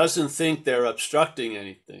theater doesn't think they're obstructing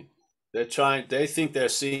anything. They think they're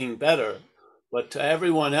seeing better. But to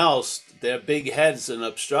everyone else, their big head's an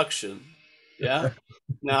obstruction. Yeah.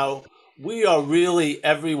 Now, we are really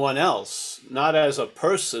everyone else, not as a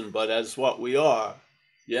person, but as what we are.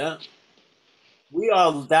 Yeah. We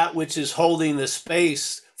are that which is holding the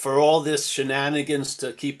space for all this shenanigans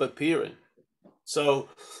to keep appearing. So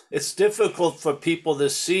it's difficult for people to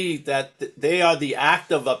see that they are the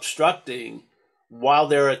act of obstructing while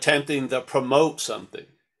they're attempting to promote something.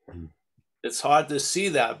 It's hard to see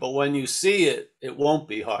that, but when you see it, it won't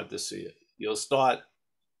be hard to see it. You'll start,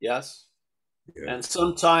 yes? Yeah. And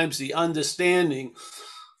sometimes the understanding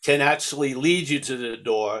can actually lead you to the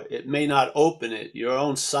door. It may not open it. Your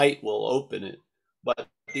own sight will open it. But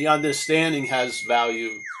the understanding has value.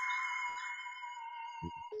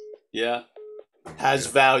 Yeah. Has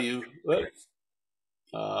value. What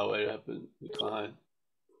happened? Decline.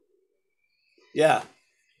 Yeah.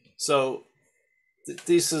 So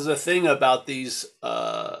this is a thing about these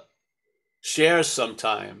shares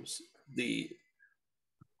sometimes.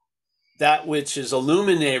 That which is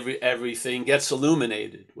illuminating everything gets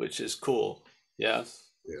illuminated, which is cool. Yes.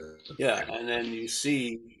 Yeah. And then you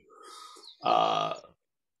see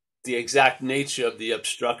the exact nature of the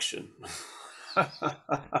obstruction.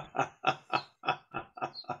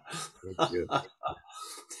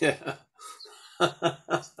 Yeah.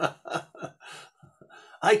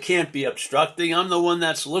 I can't be obstructing. I'm the one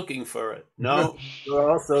that's looking for it. No, you're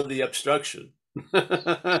also the obstruction.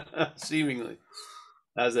 Seemingly.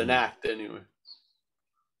 As an act, anyway.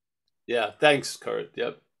 Yeah, thanks, Kurt.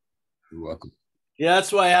 Yep. You're welcome. Yeah,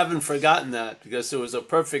 that's why I haven't forgotten that, because it was a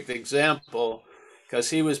perfect example, because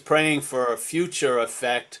he was praying for a future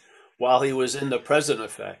effect while he was in the present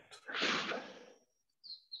effect.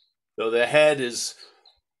 So the head is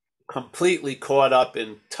completely caught up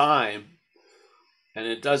in time, and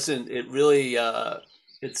it really,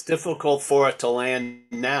 it's difficult for it to land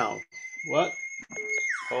now. What?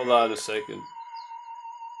 Hold on a second.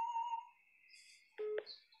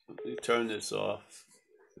 Let me turn this off.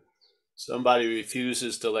 Somebody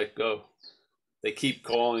refuses to let go. They keep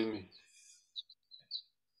calling me.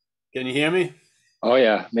 Can you hear me? Oh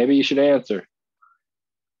yeah, maybe you should answer.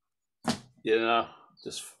 You know,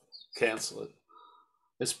 just cancel it.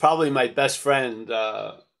 It's probably my best friend,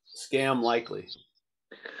 Scam Likely.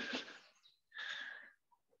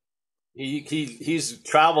 He's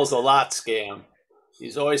travels a lot, Scam.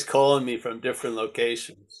 He's always calling me from different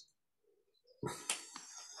locations.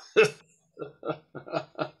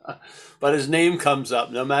 But his name comes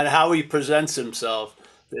up. No matter how he presents himself,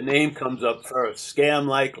 the name comes up first. Scam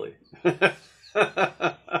Likely.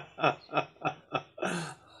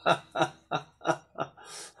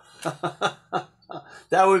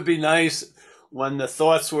 That would be nice when the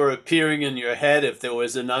thoughts were appearing in your head, if there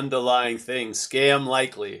was an underlying thing. Scam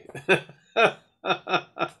Likely.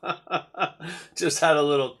 Just had a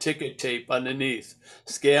little ticker tape underneath.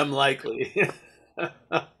 Scam Likely.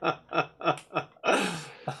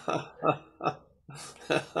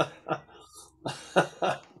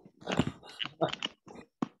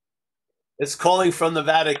 It's calling from the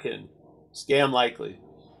Vatican. Scam Likely.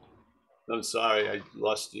 I'm sorry, I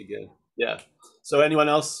lost you again. Yeah. So anyone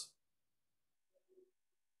else?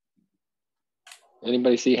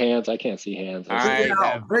 Anybody see hands? I can't see hands.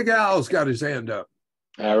 Big Al's got his hand up.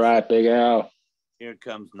 All right, Big Al. Here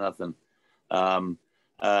comes nothing.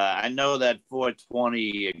 I know that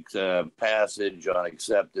 420 passage on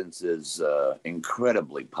acceptance is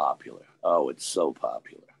incredibly popular. Oh, it's so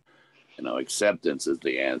popular. You know, acceptance is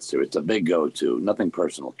the answer. It's a big go-to. Nothing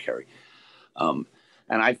personal, Kerry. And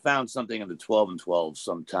I found something in the 12 and 12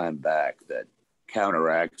 some time back that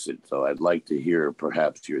counteracts it. So I'd like to hear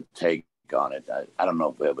perhaps your take on it. I don't know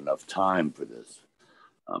if we have enough time for this.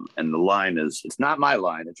 And the line is, it's not my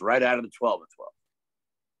line. It's right out of the 12 and 12.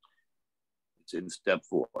 It's in step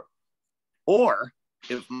 4. Or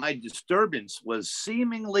if my disturbance was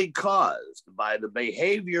seemingly caused by the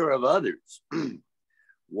behavior of others,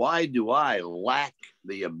 why do I lack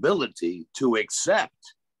the ability to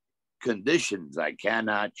accept conditions I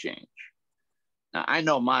cannot change? Now, I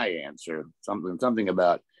know my answer, something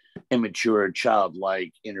about immature,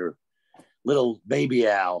 childlike, inner little baby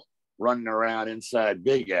Al running around inside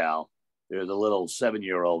Big Al. There's a little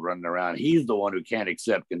 7-year-old running around. He's the one who can't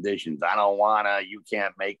accept conditions. I don't wanna, you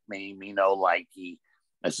can't make me no likey.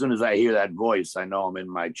 As soon as I hear that voice, I know I'm in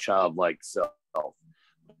my childlike self.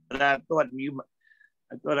 But I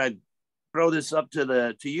thought I'd throw this up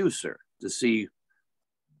to you, sir, to see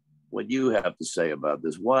what you have to say about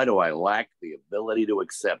this. Why do I lack the ability to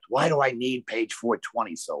accept? Why do I need page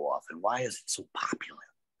 420 so often? Why is it so popular?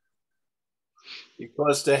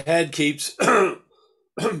 Because the head keeps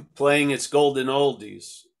playing its golden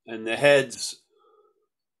oldies, and the head's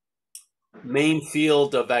main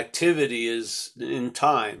field of activity is in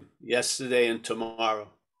time, yesterday and tomorrow.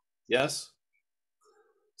 Yes?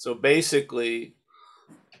 So basically,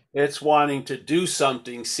 it's wanting to do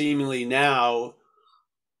something seemingly now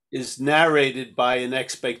is narrated by an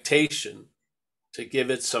expectation to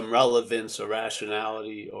give it some relevance or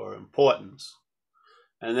rationality or importance.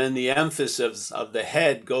 And then the emphasis of the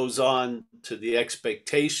head goes on to the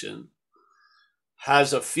expectation,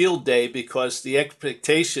 has a field day because the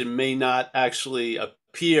expectation may not actually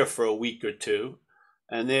appear for a week or two.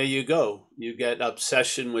 And there you go. You get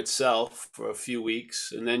obsession with self for a few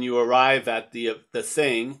weeks, and then you arrive at the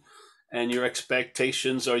thing, and your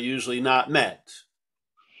expectations are usually not met.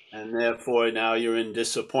 And therefore, now you're in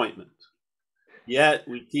disappointment. Yet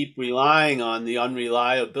we keep relying on the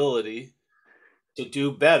unreliability to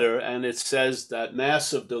do better. And it says that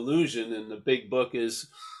massive delusion in the big book is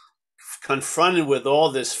confronted with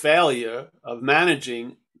all this failure of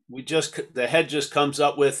managing. The head just comes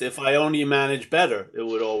up with, if I only manage better, it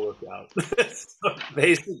would all work out. So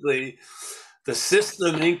basically, the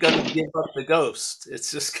system ain't going to give up the ghost.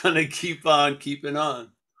 It's just going to keep on keeping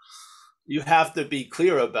on. You have to be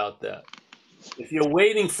clear about that. If you're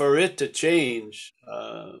waiting for it to change,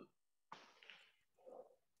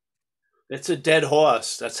 it's a dead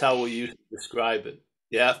horse. That's how we used to describe it.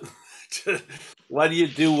 Yeah. What do you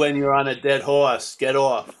do when you're on a dead horse? Get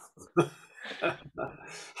off.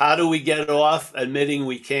 How do we get off? Admitting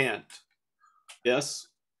we can't. Yes?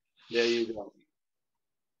 There you go.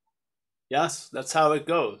 Yes, that's how it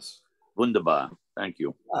goes. Wunderbar. Thank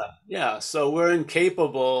you. Yeah. So we're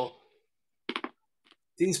incapable.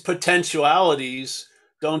 These potentialities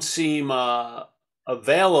don't seem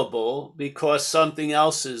available because something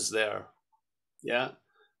else is there. Yeah.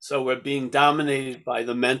 So we're being dominated by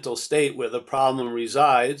the mental state where the problem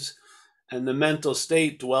resides, and the mental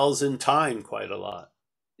state dwells in time quite a lot.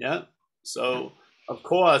 Yeah. So, of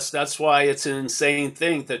course, that's why it's an insane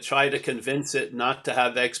thing to try to convince it not to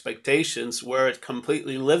have expectations where it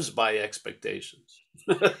completely lives by expectations.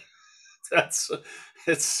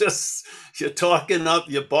 It's just, you're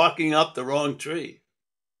barking up the wrong tree.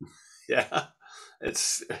 Yeah.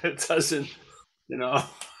 It doesn't, you know.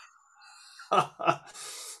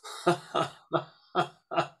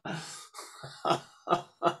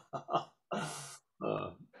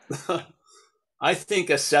 I think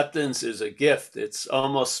acceptance is a gift. It's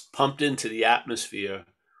almost pumped into the atmosphere.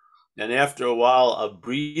 And after a while of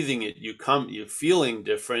breathing it, you're feeling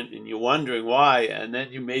different and you're wondering why. And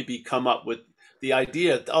then you maybe come up with the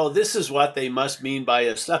idea, oh, this is what they must mean by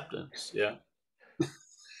acceptance. Yeah.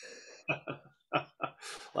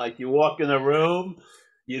 Like you walk in a room,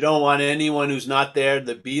 you don't want anyone who's not there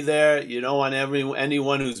to be there. You don't want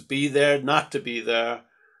anyone who's be there not to be there.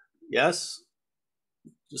 Yes?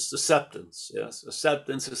 Just acceptance. Yes.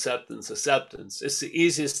 Acceptance, acceptance, acceptance. It's the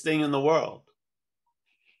easiest thing in the world.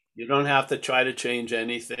 You don't have to try to change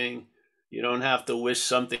anything. You don't have to wish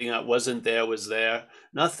something that wasn't there was there.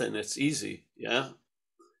 Nothing. It's easy. Yeah.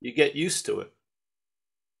 You get used to it.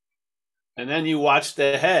 And then you watch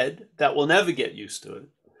the head that will never get used to it.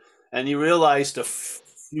 And you realize the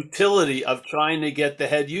futility of trying to get the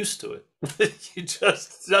head used to it.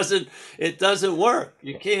 It doesn't work.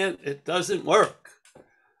 You can't, it doesn't work.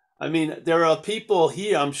 I mean, there are people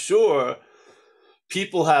here, I'm sure,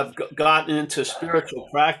 people have gotten into spiritual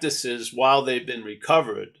practices while they've been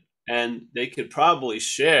recovered, and they could probably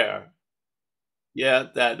share,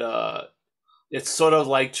 that it's sort of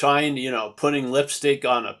like trying, putting lipstick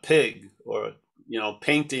on a pig or,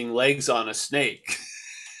 painting legs on a snake.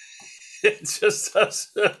 It just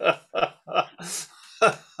does.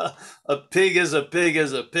 A pig is a pig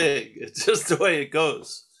is a pig. It's just the way it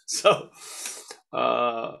goes. So,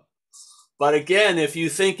 but again, if you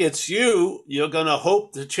think it's you, you're going to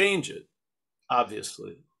hope to change it,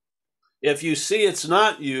 obviously. If you see it's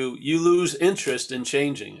not you, you lose interest in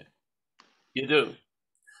changing it. You do.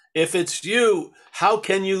 If it's you, how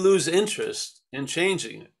can you lose interest in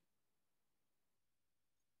changing it?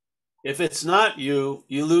 If it's not you,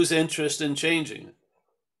 you lose interest in changing it.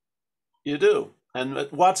 You do. And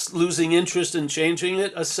what's losing interest in changing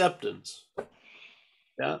it? Acceptance.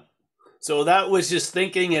 Yeah. So that was just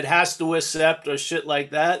thinking it has to accept or shit like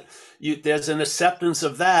that. There's an acceptance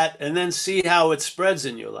of that, and then see how it spreads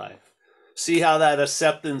in your life. See how that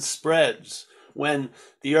acceptance spreads when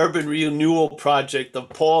the Urban Renewal Project of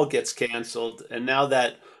Paul gets canceled, and now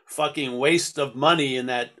that fucking waste of money in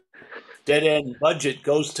that dead-end budget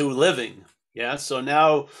goes to living. Yeah, so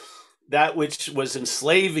now that which was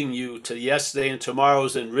enslaving you to yesterday and tomorrow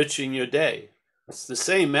is enriching your day. It's the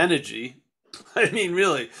same energy. I mean,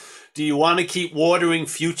 really, do you want to keep watering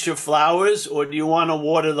future flowers, or do you want to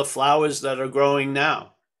water the flowers that are growing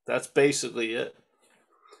now? That's basically it.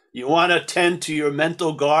 You want to tend to your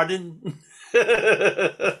mental garden?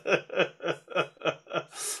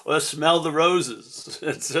 Or smell the roses?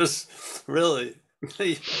 It's just really,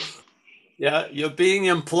 yeah, you're being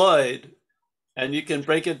employed, and you can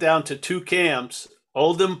break it down to two camps: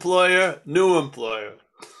 old employer, new employer.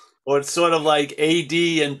 Or it's sort of like AD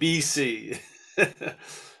and BC.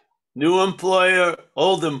 New employer,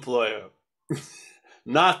 old employer.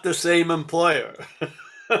 Not the same employer.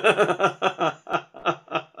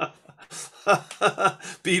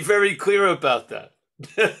 Be very clear about that.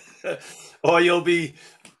 Or you'll be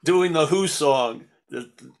doing the Who song.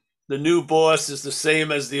 The new boss is the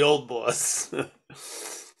same as the old boss.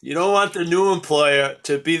 You don't want the new employer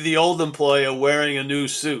to be the old employer wearing a new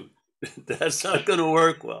suit. That's not going to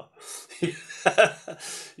work well.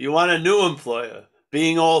 You want a new employer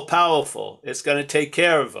being all powerful. It's going to take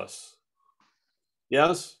care of us.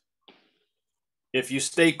 Yes? If you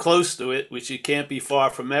stay close to it, which you can't be far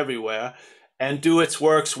from everywhere, and do its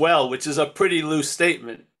works well, which is a pretty loose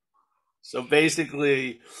statement. So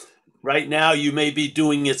basically, right now you may be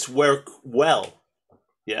doing its work well.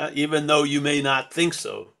 Yeah, even though you may not think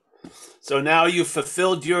so. So now you've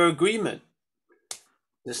fulfilled your agreement.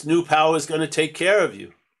 This new power is going to take care of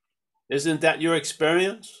you. Isn't that your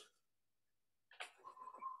experience?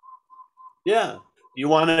 Yeah. You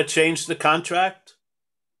want to change the contract?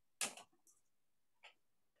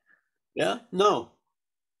 Yeah? No.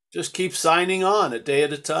 Just keep signing on a day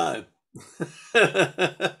at a time.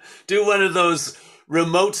 Do one of those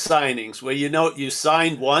remote signings where you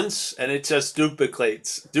signed once and it just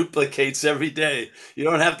duplicates every day. You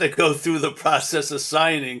don't have to go through the process of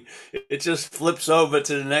signing. It just flips over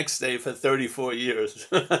to the next day for 34 years.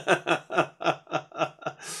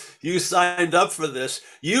 You signed up for this.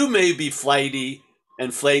 You may be flighty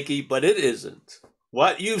and flaky, but it isn't.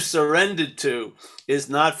 What you've surrendered to is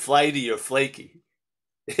not flighty or flaky.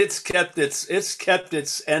 It's kept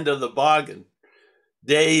its end of the bargain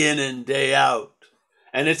day in and day out.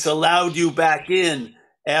 And it's allowed you back in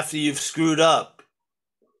after you've screwed up.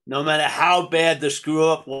 No matter how bad the screw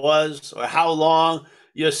up was or how long,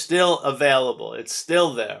 you're still available. It's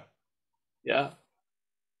still there. Yeah.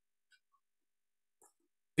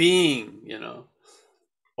 Being,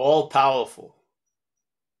 all powerful.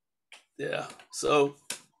 Yeah. So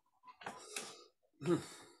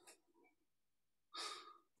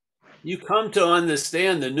you come to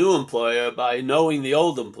understand the new employer by knowing the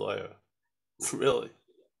old employer. Really.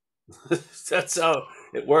 That's how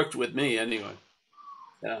it worked with me anyway.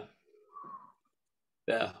 Yeah.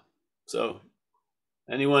 Yeah. So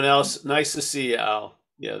anyone else? Nice to see you, Al.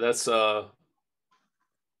 Yeah, that's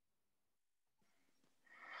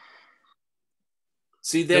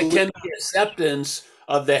see, there can be acceptance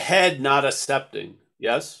of the head not accepting.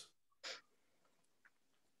 Yes?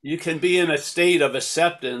 You can be in a state of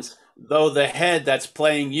acceptance, though the head that's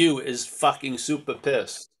playing you is fucking super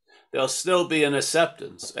pissed. There'll still be an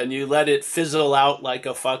acceptance, and you let it fizzle out like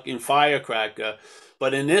a fucking firecracker.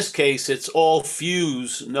 But in this case, it's all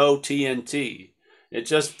fuse, no TNT. It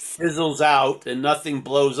just fizzles out and nothing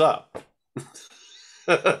blows up.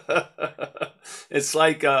 It's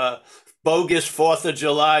like bogus 4th of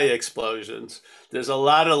July explosions. There's a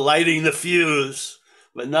lot of lighting the fuse,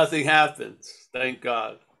 but nothing happens. Thank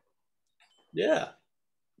God. Yeah.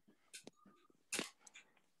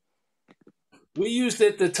 We used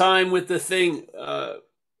it at the time with the thing.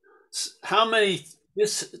 How many,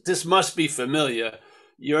 this must be familiar.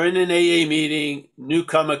 You're in an AA meeting,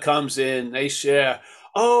 newcomer comes in, they share,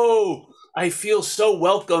 oh, I feel so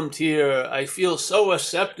welcomed here. I feel so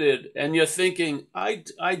accepted. And you're thinking, I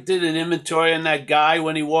did an inventory on that guy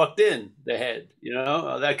when he walked in, the head,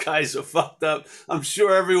 oh, that guy's a fucked up. I'm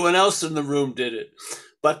sure everyone else in the room did it.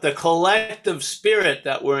 But the collective spirit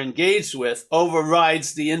that we're engaged with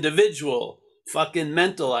overrides the individual fucking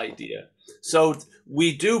mental idea. So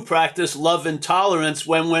we do practice love and tolerance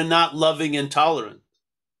when we're not loving and tolerant.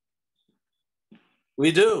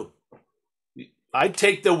 We do. I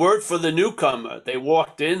take the word for the newcomer. They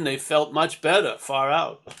walked in, they felt much better, far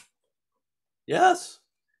out. Yes.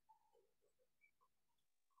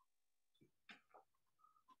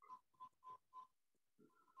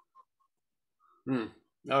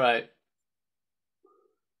 All right.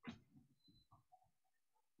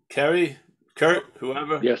 Kerry, Kurt,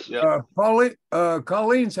 whoever. Yes. Yeah.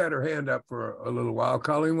 Colleen's had her hand up for a little while.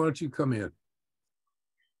 Colleen, why don't you come in?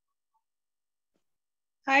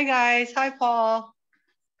 Hi, guys. Hi, Paul.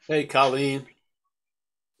 Hey, Colleen.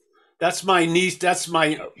 That's my niece. That's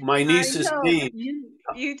my niece's name.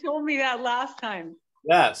 You told me that last time.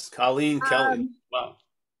 Yes, Colleen Kelly. Wow.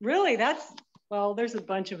 Really? There's a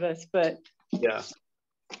bunch of us, but yeah.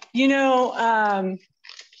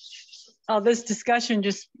 This discussion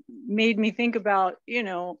just made me think about,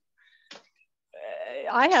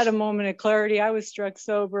 I had a moment of clarity. I was struck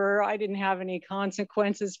sober. I didn't have any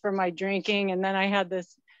consequences for my drinking. And then I had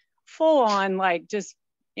this full on,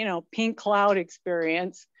 pink cloud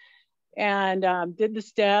experience, and did the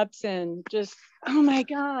steps and just, oh my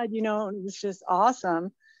God, it was just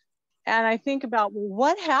awesome. And I think about, well,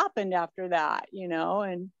 what happened after that,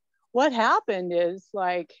 and what happened is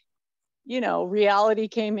reality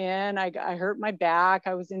came in. I hurt my back.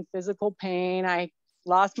 I was in physical pain. I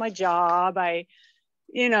lost my job. And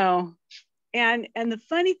the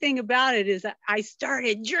funny thing about it is that I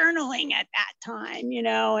started journaling at that time,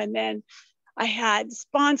 and then I had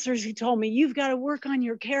sponsors who told me, you've got to work on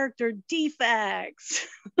your character defects.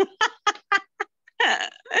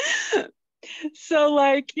 So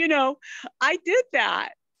I did that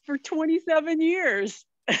for 27 years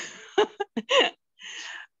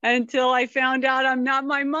until I found out I'm not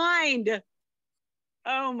my mind.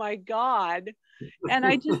 Oh my God. And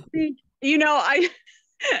I just think,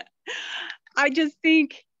 I just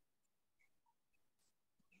think,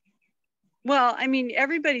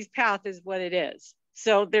 everybody's path is what it is.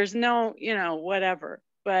 So there's no, whatever.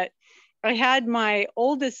 But I had my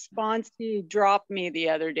oldest sponsee drop me the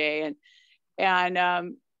other day,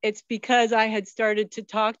 and it's because I had started to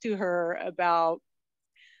talk to her about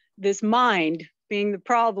this mind being the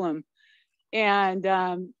problem. And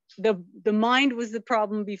the mind was the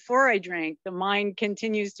problem before I drank. The mind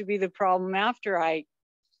continues to be the problem after I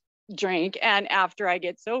drink and after I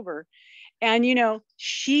get sober. And you know,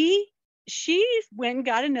 she went and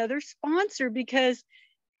got another sponsor because,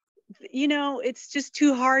 you know, it's just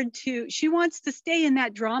too hard to, she wants to stay in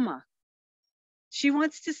that drama. She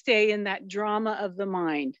wants to stay in that drama of the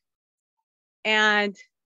mind. And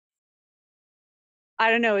I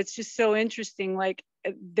don't know, it's just so interesting. Like,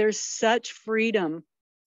 there's such freedom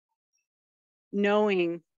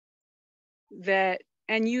knowing that,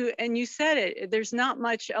 and you said it, there's not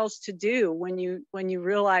much else to do when you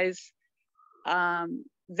realize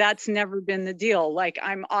that's never been the deal. Like,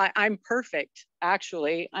 I'm perfect.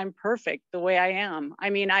 Actually, I'm perfect the way I am. I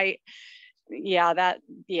mean,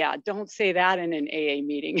 don't say that in an AA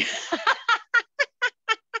meeting.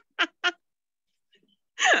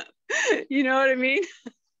 You know what I mean?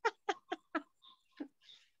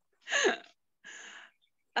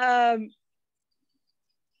 I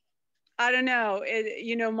don't know.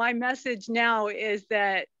 You know, my message now is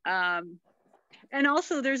that, and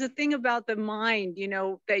also there's a thing about the mind, you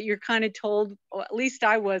know, that you're kind of told, or at least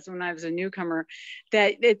I was when I was a newcomer,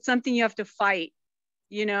 that it's something you have to fight,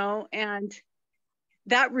 you know, and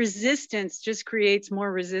that resistance just creates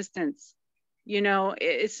more resistance. You know,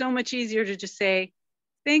 it's so much easier to just say,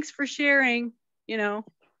 thanks for sharing, you know,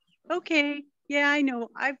 okay, yeah, I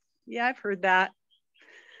know, I've heard that,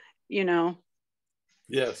 you know.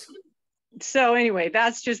 Yes. So anyway,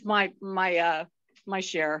 that's just my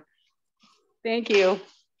share. Thank you.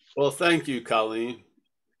 Well, thank you, Colleen.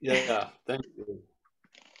 Yeah, thank you.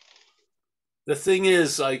 The thing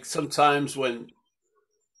is, like, sometimes when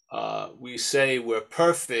we say we're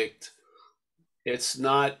perfect, it's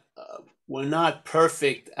not, we're not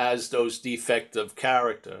perfect as those defects of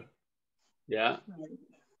character. Yeah.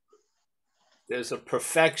 There's a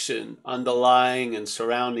perfection underlying and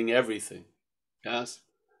surrounding everything. Yes.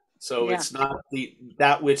 So Yeah. it's not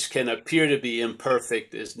that which can appear to be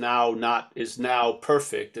imperfect is now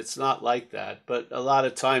perfect. It's not like that, but a lot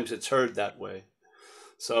of times it's heard that way.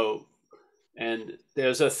 So, and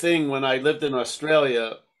there's a thing when I lived in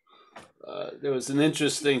Australia, there was an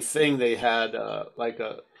interesting thing they had, like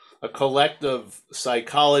a collective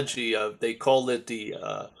psychology of, they called it the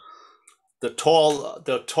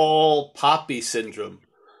tall poppy syndrome,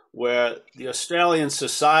 where the Australian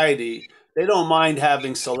society, they don't mind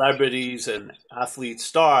having celebrities and athlete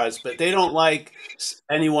stars, but they don't like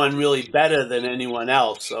anyone really better than anyone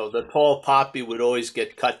else. So the tall poppy would always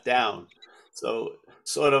get cut down. So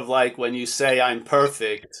sort of like when you say I'm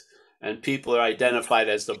perfect and people are identified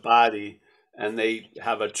as the body and they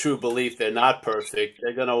have a true belief they're not perfect,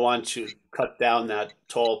 they're going to want you to cut down that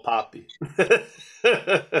tall poppy.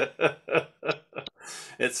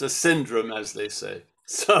 It's a syndrome, as they say.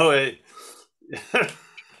 So I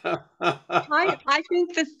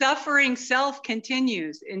think the suffering self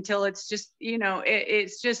continues until it's just, you know,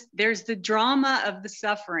 it's just, there's the drama of the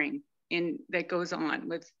suffering that goes on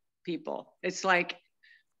with people. It's like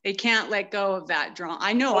they can't let go of that drama.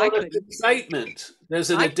 I know I could. Excitement. There's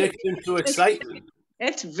an addiction to excitement.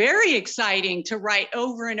 It's very exciting to write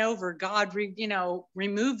over and over, God,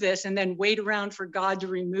 remove this, and then wait around for God to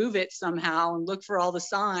remove it somehow and look for all the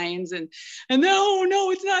signs and no,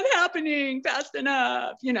 it's not happening fast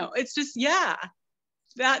enough. You know, it's just, yeah,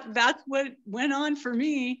 that's what went on for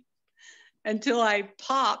me until I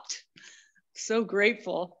popped. So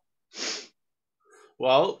grateful.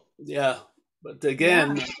 Well, yeah, but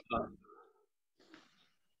again,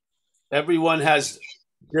 everyone has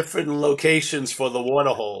different locations for the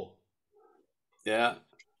water hole. Yeah.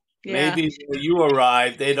 Maybe when you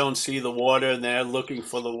arrive, they don't see the water and they're looking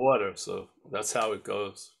for the water. So that's how it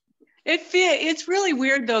goes. It's really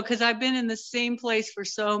weird though, because I've been in the same place for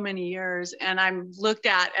so many years and I'm looked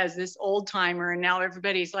at as this old timer, and now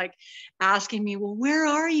everybody's like asking me, well, where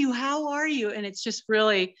are you? How are you? And it's just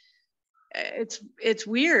really, it's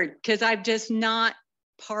weird because I'm just not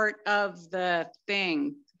part of the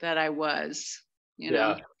thing that I was, you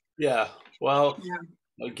know? Yeah. Well,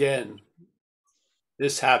 again,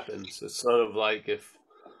 this happens. It's sort of like if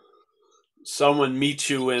someone meets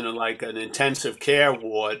you in like an intensive care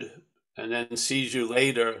ward and then sees you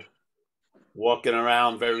later walking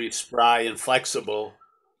around very spry and flexible,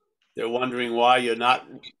 they're wondering why you're not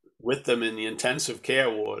with them in the intensive care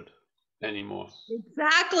ward anymore.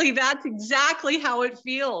 Exactly. That's exactly how it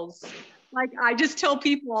feels. Like, I just tell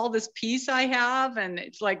people all this peace I have, and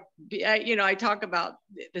it's like, you know, I talk about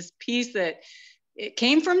this peace that it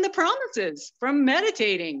came from the promises, from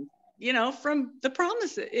meditating, you know, from the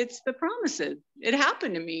promises. It's the promises. It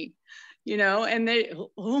happened to me, you know, and they,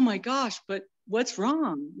 oh my gosh, but what's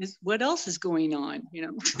wrong? What else is going on, you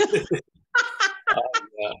know?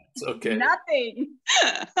 Yeah, it's okay. Nothing.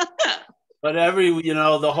 But you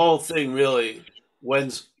know, the whole thing really,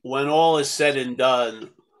 when all is said and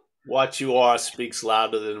done, what you are speaks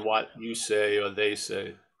louder than what you say or they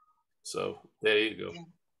say. So there you go.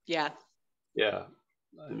 Yeah. Yeah.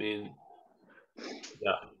 I mean,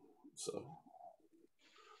 yeah. So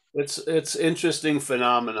it's interesting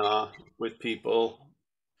phenomena with people.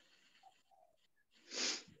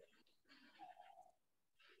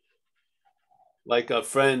 Like a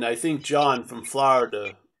friend, I think John from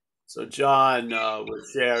Florida. So John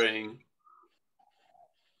was sharing.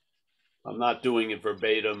 I'm not doing it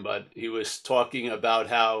verbatim, but he was talking about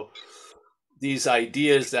how these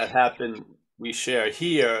ideas that happen we share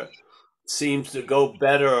here seems to go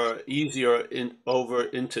better or easier over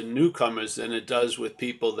into newcomers than it does with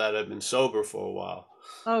people that have been sober for a while.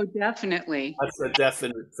 Oh, definitely. That's a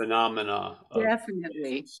definite phenomena.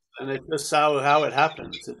 Definitely. And it's just how it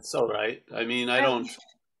happens. It's all right. I mean, well,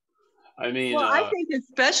 I think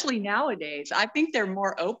especially nowadays, I think they're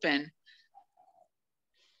more open.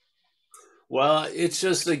 Well, it's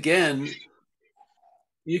just, again,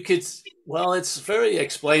 it's very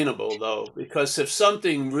explainable though, because if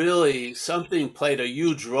something played a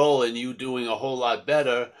huge role in you doing a whole lot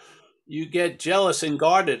better, you get jealous and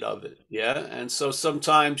guarded of it. Yeah. And so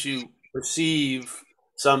sometimes you perceive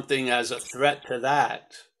something as a threat to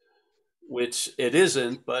that, which it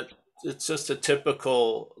isn't, but it's just a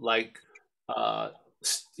typical, like,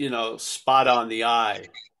 you know, spot on the eye,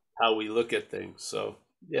 how we look at things. So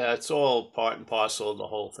yeah, it's all part and parcel of the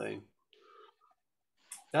whole thing.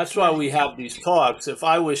 That's why we have these talks. If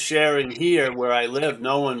I was sharing here where I live,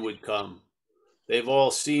 no one would come. They've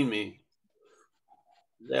all seen me.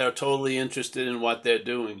 They're totally interested in what they're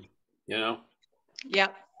doing, you know?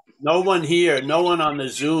 Yep. No one here, no one on the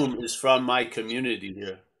Zoom is from my community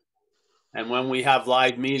here. And when we have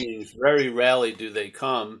live meetings, very rarely do they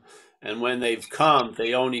come. And when they've come,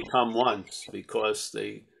 they only come once because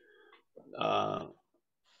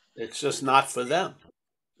it's just not for them.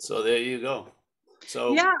 So there you go.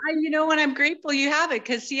 So yeah, you know, and I'm grateful you have it,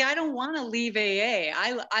 because see, I don't want to leave AA.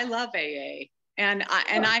 I love AA, and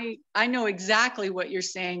I know exactly what you're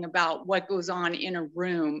saying about what goes on in a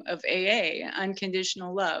room of AA.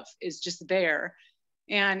 Unconditional love is just there,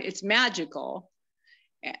 and it's magical.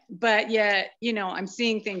 But yet, you know, I'm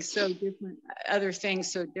seeing things so different, other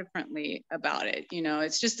things so differently about it. You know,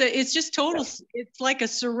 it's just total. It's like a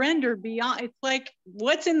surrender beyond. It's like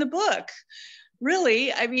what's in the book,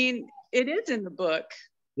 really. I mean, it is in the book.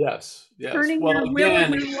 Yes. Turning your will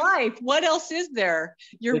into life. What else is there?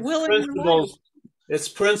 Your will in your life. It's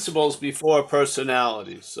principles before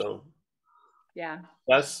personality. So yeah.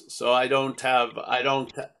 Yes. So I don't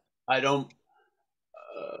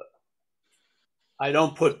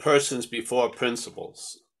put persons before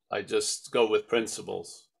principles. I just go with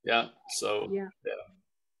principles. Yeah. So yeah.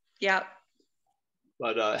 Yeah.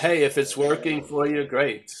 But hey, if it's working for you,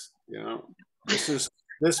 great. You know, this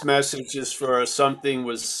message is for something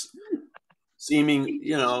was seeming,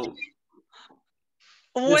 you know.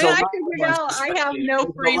 When I figured out I have no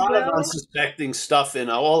free will. There's a lot of unsuspecting stuff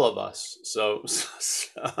in all of us. So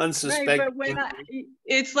unsuspecting. Right, but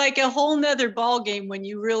it's like a whole nother ball game when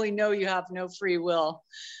you really know you have no free will.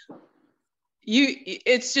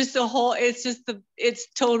 It's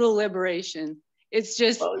total liberation. It's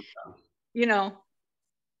just, you know,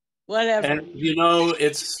 whatever. And you know,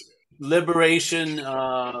 it's liberation. You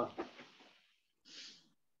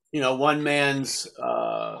know, one man's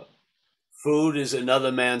food is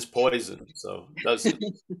another man's poison. So that's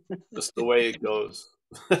just the way it goes.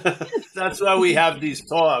 That's why we have these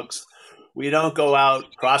talks. We don't go out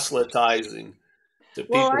proselytizing to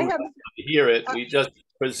people who don't hear it. We just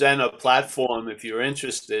present a platform. If you're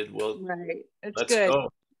interested, well, right. Let's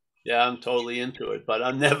go. Yeah, I'm totally into it, but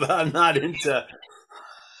I'm not into,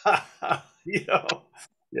 you know,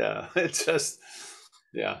 yeah, it's just,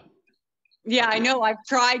 yeah. Yeah, I know. I've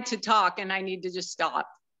tried to talk and I need to just stop.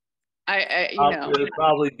 You know. It'll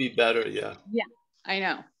probably be better, yeah. Yeah, I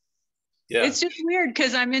know. Yeah. It's just weird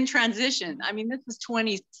because I'm in transition. I mean, this is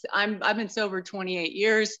I've been sober 28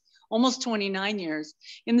 years, almost 29 years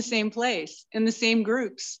in the same place, in the same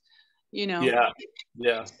groups, you know.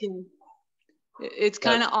 Yeah. It's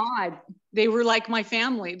kind of odd. They were like my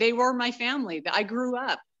family. They were my family. I grew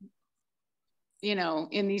up, you know,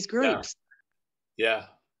 in these groups. Yeah.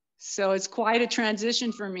 So it's quite a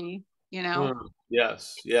transition for me, you know.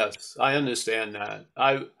 Yes, yes, I understand that.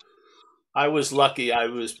 I was lucky. I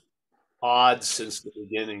was odd since the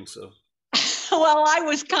beginning, so. Well, I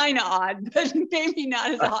was kind of odd, but maybe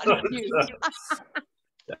not as odd as you.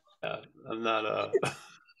 Yeah, I'm not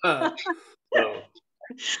so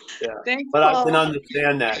yeah. Thanks, But I Paul. can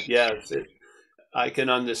understand that. Yes, I can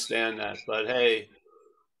understand that. But hey,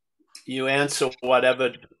 you answer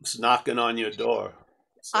whatever's knocking on your door.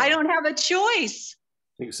 So. I don't have a choice.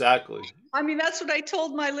 Exactly. I mean, that's what I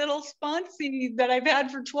told my little sponsee that I've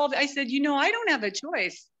had for 12. I said, you know, I don't have a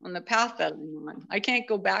choice on the path that I'm on. I can't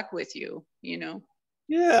go back with you, you know.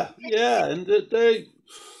 Yeah, yeah, and they,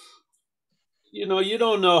 you know, you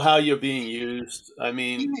don't know how you're being used. I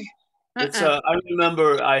mean, it's I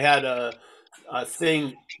remember I had a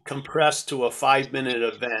thing compressed to a 5-minute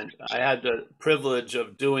event. I had the privilege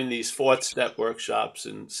of doing these fourth step workshops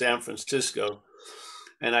in San Francisco,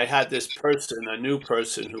 and I had this person, a new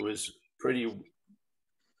person who was pretty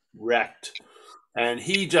wrecked, and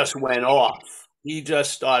he just went off. He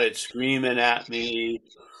just started screaming at me,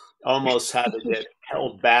 almost had to get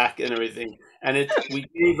held back and everything. And we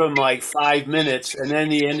gave him like 5 minutes, and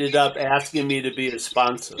then he ended up asking me to be a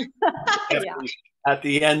sponsor at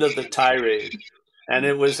the end of the tirade. And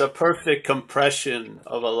it was a perfect compression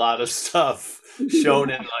of a lot of stuff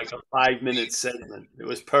shown in like a 5-minute segment. It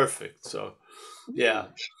was perfect. So, yeah.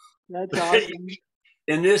 That's awesome.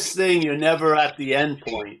 In this thing, you're never at the end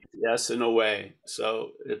point, yes, in a way.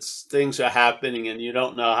 So things are happening and you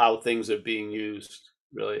don't know how things are being used,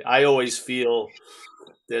 really. I always feel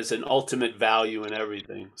there's an ultimate value in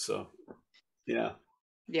everything. So, yeah.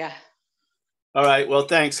 Yeah. All right. Well,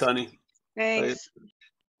 thanks, honey. Thanks.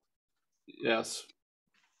 Yes.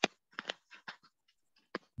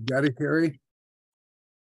 Got it, Carrie?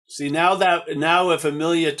 See, now if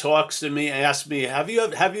Amelia talks to me, asks me, have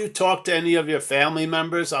you talked to any of your family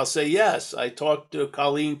members? I'll say, yes, I talked to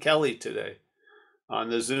Colleen Kelly today on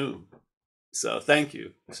the Zoom. So thank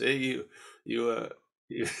you. See, you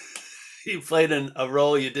you played a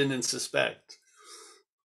role you didn't suspect.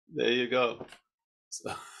 There you go.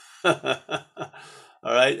 So, all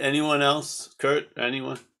right. Anyone else? Kurt?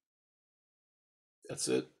 Anyone? That's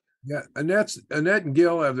it. Yeah, Annette and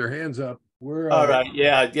Gil have their hands up. We're all right.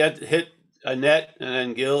 Yeah, hit Annette and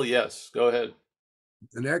then Gil. Yes, go ahead.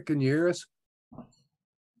 Annette, can you hear us?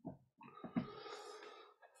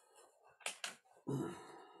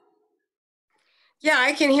 Yeah,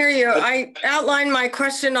 I can hear you. I outlined my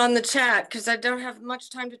question on the chat because I don't have much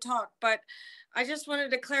time to talk, but I just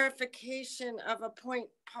wanted a clarification of a point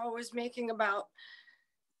Paul was making about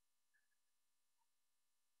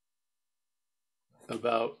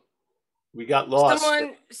we got lost.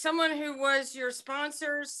 Someone who was your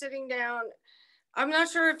sponsor sitting down. I'm not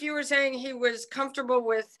sure if you were saying he was comfortable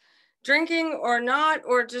with drinking or not,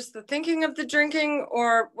 or just the thinking of the drinking,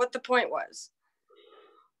 or what the point was.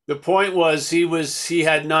 The point was he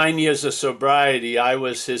had 9 years of sobriety. I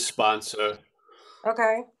was his sponsor.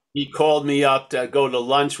 Okay. He called me up to go to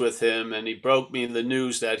lunch with him, and he broke me the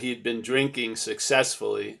news that he'd been drinking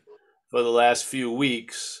successfully for the last few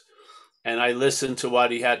weeks. And I listened to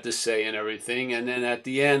what he had to say and everything. And then at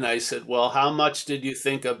the end, I said, well, how much did you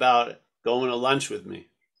think about going to lunch with me?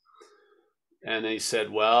 And he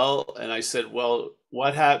said, well, and I said, well,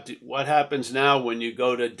 what happens now when you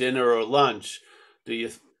go to dinner or lunch?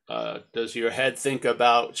 Does your head think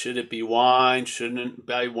about, should it be wine? Shouldn't it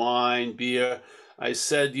be wine, beer? I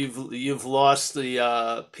said, you've lost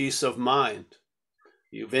the peace of mind.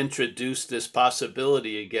 You've introduced this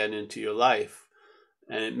possibility again into your life.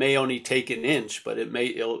 And it may only take an inch, but it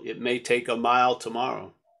may take a mile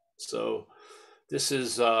tomorrow. So this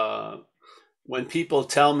is when people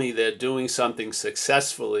tell me they're doing something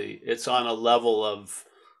successfully, it's on a level of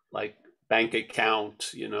like bank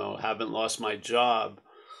account, haven't lost my job.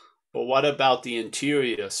 But what about the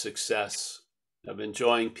interior success of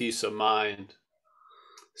enjoying peace of mind?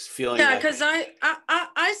 Feeling because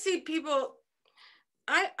I see people.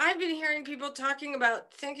 I've been hearing people thinking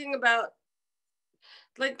about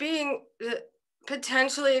like being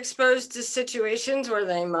potentially exposed to situations where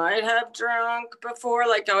they might have drunk before,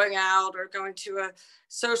 like going out or going to a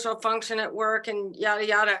social function at work and yada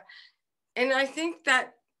yada. And I think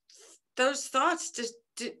that those thoughts just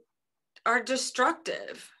are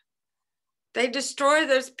destructive. They destroy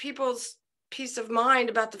those people's peace of mind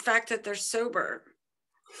about the fact that they're sober.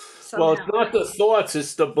 Somehow. Well, it's not the thoughts,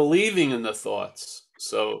 it's the believing in the thoughts.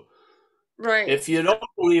 So right. If you don't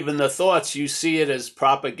believe in the thoughts, you see it as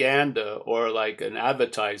propaganda or like an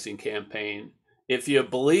advertising campaign. If you're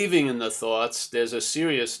believing in the thoughts, there's a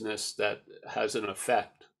seriousness that has an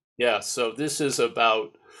effect. Yeah, so this is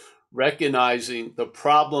about recognizing the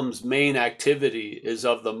problem's main activity is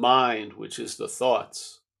of the mind, which is the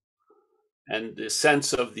thoughts. And the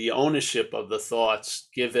sense of the ownership of the thoughts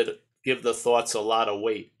give the thoughts a lot of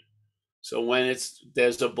weight. So when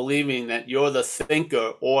there's a believing that you're the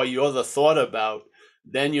thinker or you're the thought about,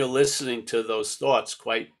 then you're listening to those thoughts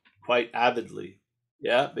quite avidly.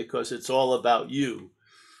 Yeah, because it's all about you.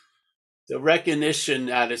 The recognition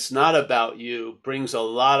that it's not about you brings a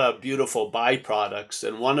lot of beautiful byproducts.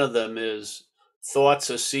 And one of them is thoughts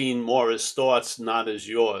are seen more as thoughts, not as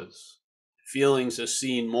yours. Feelings are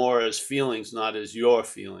seen more as feelings, not as your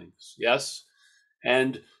feelings. Yes?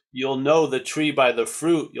 And you'll know the tree by the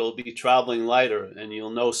fruit. You'll be traveling lighter and you'll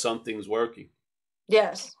know something's working.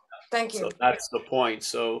 Yes. Thank you. So that's the point.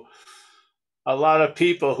 So a lot of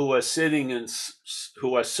people who are sitting and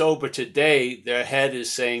who are sober today, their head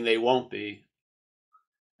is saying they won't be.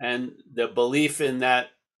 And the belief in that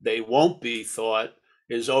they won't be thought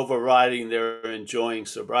is overriding their enjoying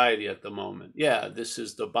sobriety at the moment. Yeah, this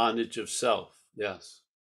is the bondage of self. Yes.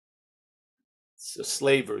 It's a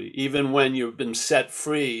slavery. Even when you've been set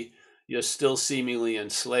free, you're still seemingly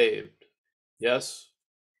enslaved. Yes?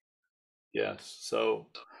 Yes. So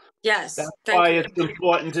Yes. that's Thank why you. it's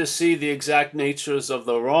important to see the exact natures of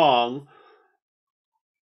the wrong.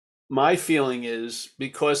 My feeling is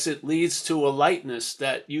because it leads to a lightness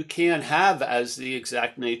that you can't have as the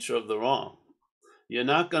exact nature of the wrong. You're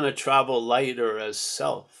not going to travel lighter as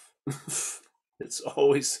self.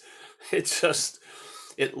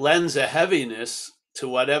 It lends a heaviness to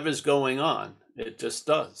whatever's going on. It just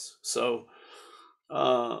does. So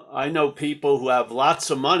I know people who have lots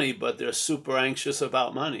of money, but they're super anxious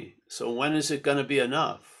about money. So when is it going to be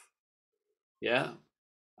enough? Yeah.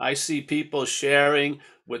 I see people sharing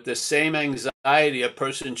with the same anxiety a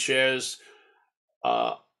person shares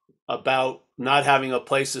about not having a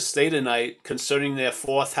place to stay tonight concerning their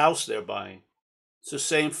fourth house they're buying. It's the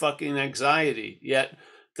same fucking anxiety. Yet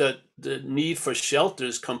the need for shelter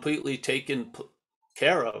is completely taken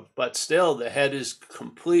care of, but still the head is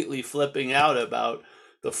completely flipping out about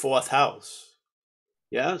the fourth house.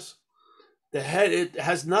 Yes? The head, it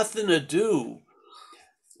has nothing to do.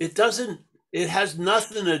 It has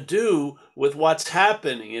nothing to do with what's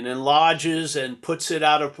happening. It enlarges and puts it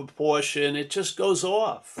out of proportion. It just goes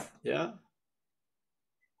off. Yeah?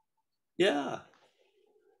 Yeah.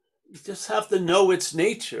 You just have to know its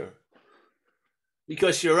nature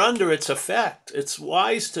because you're under its effect. It's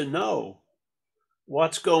wise to know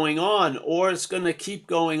what's going on, or it's going to keep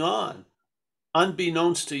going on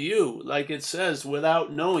unbeknownst to you. Like it says,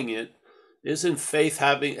 without knowing it, isn't faith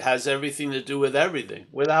has everything to do with everything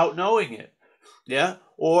without knowing it? Yeah.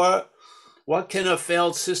 Or what can a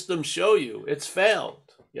failed system show you? It's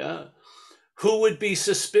failed. Yeah. Who would be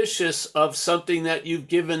suspicious of something that you've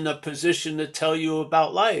given the position to tell you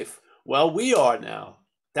about life? Well, we are now.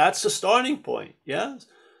 That's the starting point. Yeah.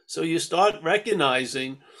 So you start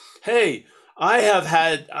recognizing, hey, I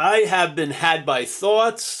have been had by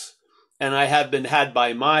thoughts, and I have been had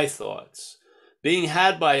by my thoughts. Being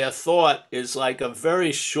had by a thought is like a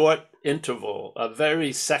very short interval, a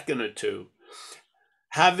very second or two.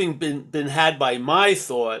 Having been had by my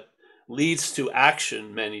thought leads to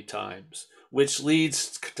action many times, which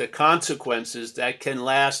leads to consequences that can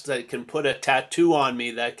last, that can put a tattoo on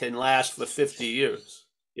me that can last for 50 years.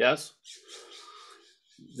 Yes?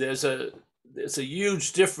 There's a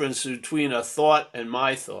huge difference between a thought and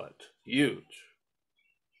my thought. Huge.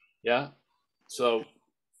 Yeah? So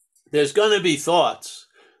there's going to be thoughts.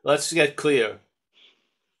 Let's get clear.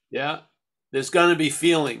 Yeah? There's going to be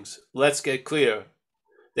feelings. Let's get clear.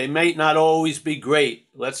 They may not always be great.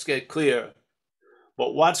 Let's get clear.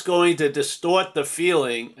 But what's going to distort the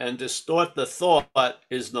feeling and distort the thought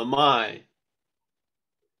is the mind.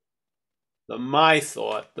 The my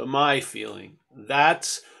thought, the my feeling.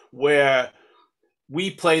 That's where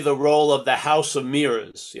we play the role of the house of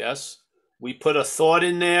mirrors, yes? We put a thought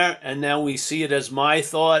in there and now we see it as my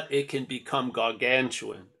thought. It can become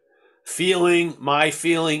gargantuan. Feeling, my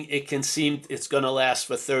feeling, it can seem it's going to last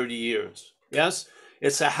for 30 years. Yes?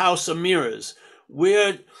 It's a house of mirrors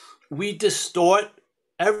where we distort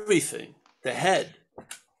everything, the head.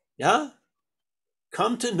 Yeah?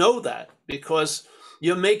 Come to know that because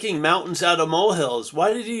you're making mountains out of molehills.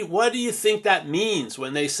 What do you think that means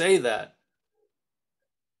when they say that?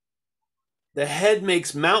 The head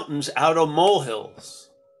makes mountains out of molehills.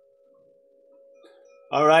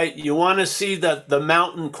 All right, you want to see the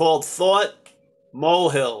mountain called thought?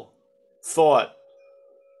 Molehill, thought.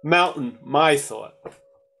 Mountain, my thought.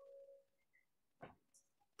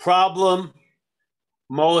 Problem,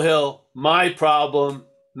 molehill, my problem,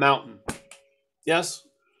 mountain. Yes?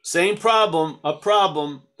 Same problem, a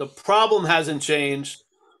problem. The problem hasn't changed,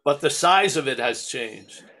 but the size of it has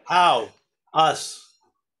changed. How? Us.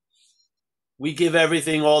 We give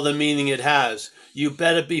everything all the meaning it has. You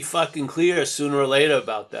better be fucking clear sooner or later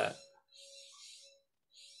about that.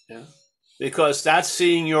 Yeah. Because that's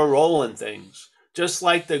seeing your role in things. Just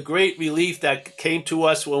like the great relief that came to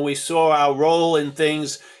us when we saw our role in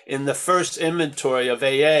things in the first inventory of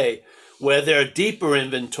AA, where there are deeper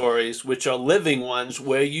inventories, which are living ones,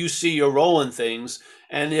 where you see your role in things.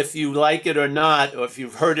 And if you like it or not, or if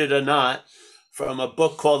you've heard it or not, from a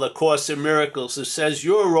book called A Course in Miracles, it says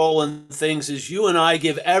your role in things is you and I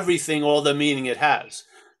give everything all the meaning it has.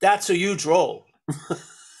 That's a huge role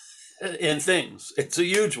in things. It's a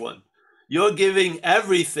huge one. You're giving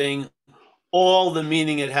everything all the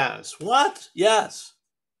meaning it has. What? Yes.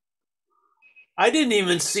 I didn't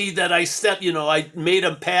even see that I made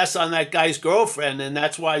him pass on that guy's girlfriend, and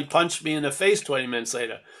that's why he punched me in the face 20 minutes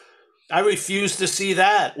later. I refused to see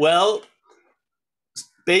that. Well,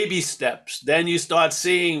 baby steps. Then you start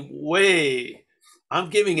seeing, wait, I'm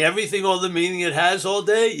giving everything all the meaning it has all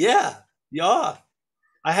day? Yeah, you are.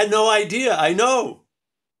 I had no idea. I know.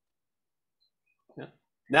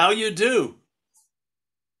 Now you do.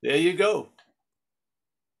 There you go.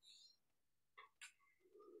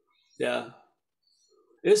 Yeah.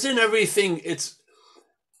 Isn't everything, it's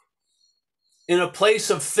in a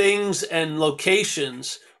place of things and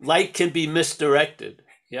locations, light can be misdirected.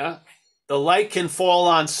 Yeah. The light can fall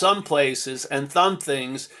on some places and some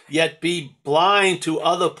things, yet be blind to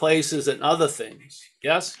other places and other things.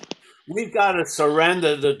 Yes. We've got to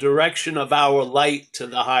surrender the direction of our light to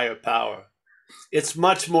the higher power. It's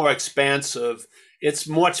much more expansive. It's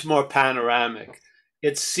much more panoramic.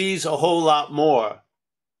 It sees a whole lot more.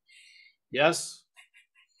 Yes?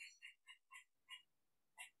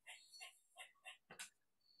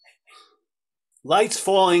 Light's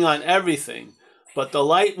falling on everything, but the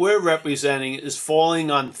light we're representing is falling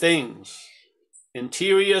on things.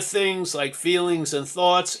 Interior things like feelings and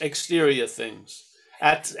thoughts, exterior things.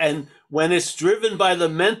 And when it's driven by the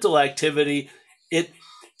mental activity, it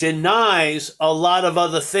denies a lot of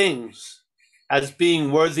other things as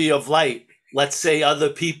being worthy of light. Let's say other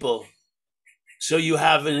people. So you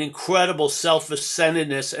have an incredible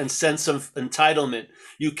self-centeredness and sense of entitlement.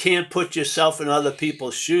 You can't put yourself in other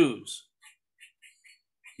people's shoes.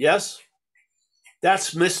 Yes?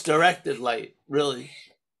 That's misdirected light, really.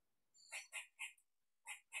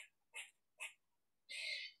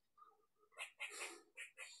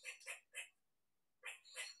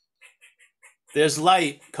 There's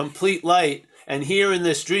light, complete light, and here in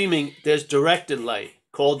this dreaming, there's directed light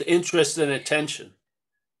called interest and attention.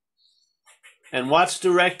 And what's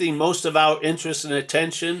directing most of our interest and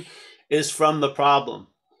attention is from the problem.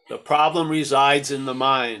 The problem resides in the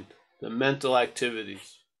mind, the mental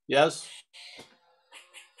activities. Yes?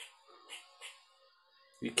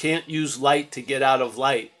 You can't use light to get out of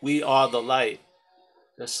light. We are the light.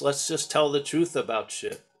 Let's just tell the truth about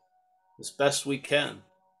shit as best we can.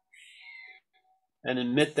 And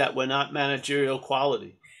admit that we're not managerial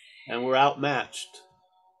quality and we're outmatched.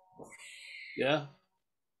 Yeah?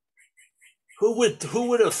 Who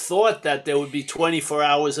would have thought that there would be 24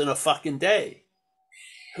 hours in a fucking day?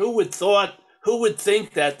 Who would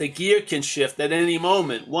think that the gear can shift at any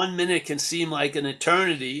moment? 1 minute can seem like an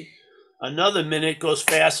eternity. Another minute goes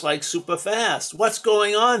fast like super fast. What's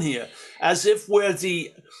going on here? As if we're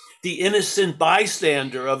the innocent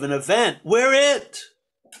bystander of an event. We're it.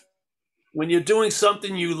 When you're doing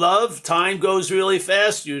something you love, time goes really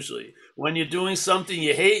fast usually. When you're doing something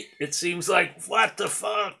you hate, it seems like, what the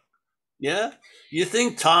fuck? Yeah? You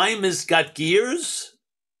think time has got gears?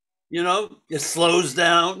 You know, it slows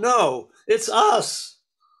down. No, it's us.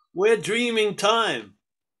 We're dreaming time.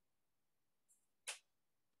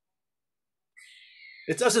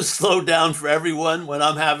 It doesn't slow down for everyone when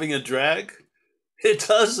I'm having a drag. It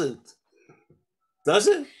doesn't. Does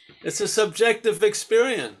it? It's a subjective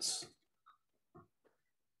experience.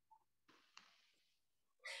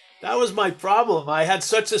 That was my problem. I had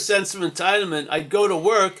such a sense of entitlement. I'd go to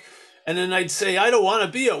work and then I'd say, I don't want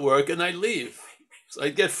to be at work, and I'd leave. So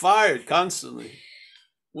I'd get fired constantly.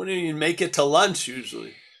 Wouldn't even make it to lunch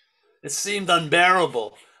usually. It seemed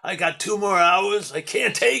unbearable. I got 2 more hours. I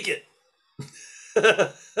can't take it.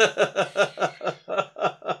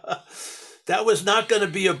 That was not going to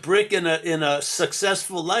be a brick in a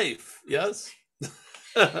successful life. Yes?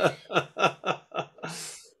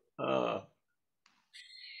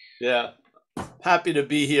 Yeah. Happy to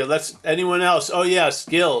be here. Anyone else? Oh, yes,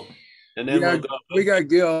 Gil. And then we'll go. We got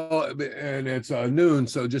Gil, and it's noon,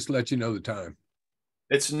 so just to let you know the time.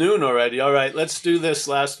 It's noon already. All right, let's do this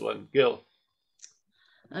last one. Gil.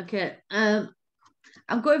 Okay. I'm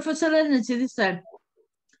going for Serenity this time.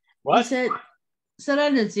 What? You said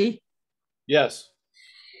Serenity. Yes.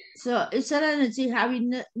 So is Serenity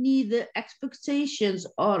having neither expectations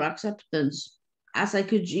or acceptance? As I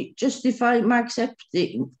could justify my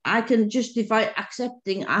accepting, I can justify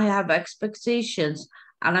accepting I have expectations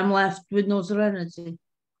and I'm left with no serenity.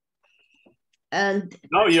 And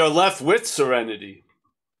No, you're left with serenity.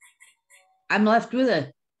 I'm left with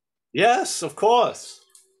it. Yes, of course.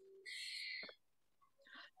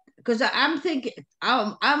 Because I'm thinking,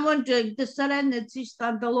 I'm wondering, the serenity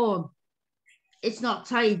stand alone? It's not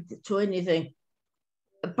tied to anything.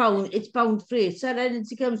 It's bound free.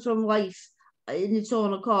 Serenity comes from life in its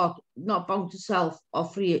own accord, not bound to self or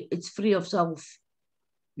free. It's free of self.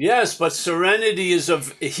 Yes, but serenity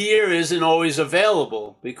here isn't always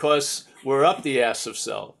available because we're up the ass of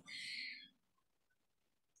self.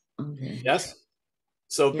 Okay. Yes.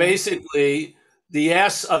 So Yeah. basically, the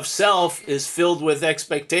ass of self is filled with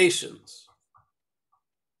expectations.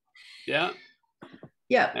 Yeah.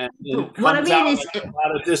 Yeah. And it What I comes mean out is, a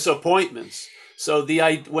lot of disappointments. So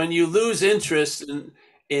when you lose interest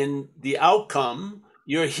in the outcome,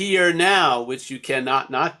 you're here now, which you cannot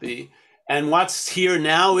not be. And what's here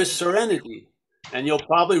now is serenity, and you'll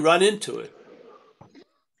probably run into it.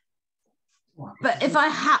 but if I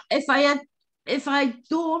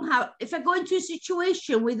go into a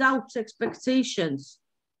situation without expectations.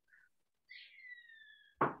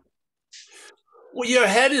 Well, your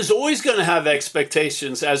head is always going to have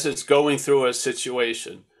expectations as it's going through a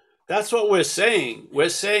situation. That's what we're saying. We're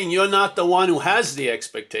saying you're not the one who has the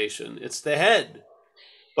expectation. It's the head.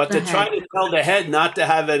 But to try to tell the head not to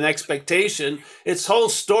have an expectation, its whole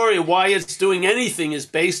story of why it's doing anything is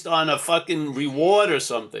based on a fucking reward or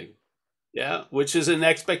something. Yeah, which is an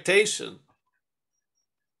expectation.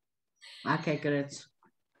 Okay, great.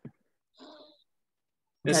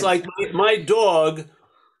 It's like my dog,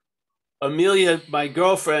 Amelia, my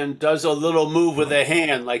girlfriend, does a little move with her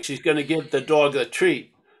hand, like she's going to give the dog a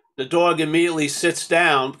treat. The dog immediately sits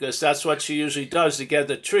down because that's what she usually does to get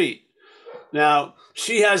the treat. Now,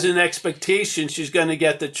 she has an expectation she's going to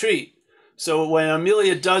get the treat. So when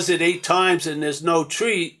Amelia does it 8 times and there's no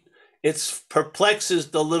treat, it perplexes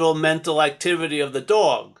the little mental activity of the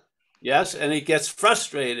dog. Yes, and it gets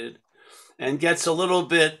frustrated and gets a little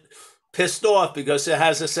bit pissed off because it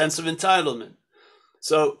has a sense of entitlement.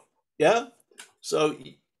 So, yeah. So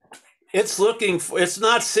it's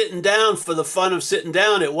not sitting down for the fun of sitting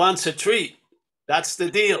down. It wants a treat. That's the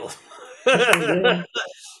deal.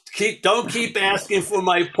 Don't keep asking for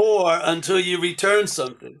my paw until you return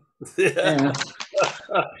something. Yeah.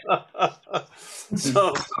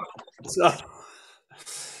 So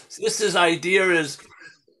this idea is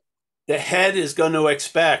the head is going to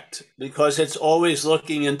expect because it's always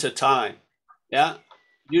looking into time. Yeah.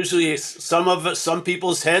 Usually some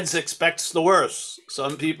people's heads expects the worst.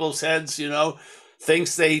 Some people's heads,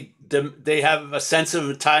 thinks they have a sense of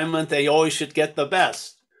entitlement. They always should get the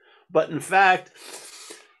best. But in fact,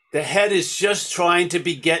 the head is just trying to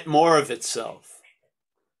beget more of itself.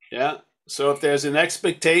 Yeah. So if there's an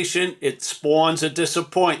expectation, it spawns a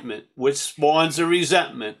disappointment, which spawns a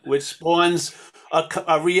resentment, which spawns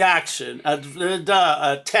a reaction,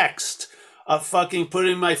 a text, a fucking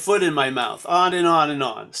putting my foot in my mouth, on and on and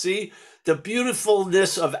on. See, the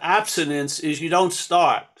beautifulness of abstinence is you don't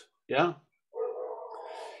start. Yeah.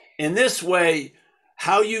 In this way,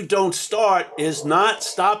 how you don't start is not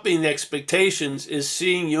stopping the expectations, is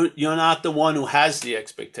seeing you're not the one who has the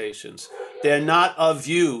expectations. They're not of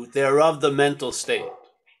you. They're of the mental state.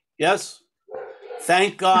 Yes?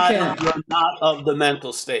 Thank God you're not of the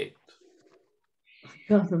mental state.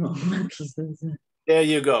 There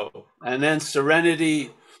you go. And then serenity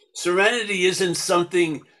isn't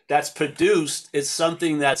something that's produced. It's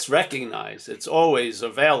something that's recognized. It's always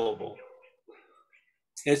available.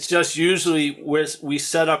 It's just usually where we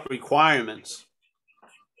set up requirements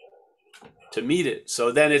to meet it.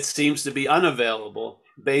 So then it seems to be unavailable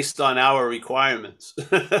based on our requirements.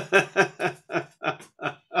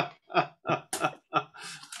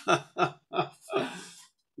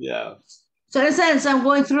 Yeah. So in a sense, I'm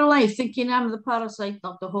going through life thinking I'm the parasite,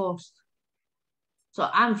 not the host. So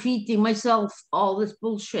I'm feeding myself all this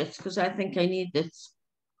bullshit because I think I need it.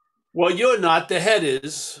 Well, you're not. The head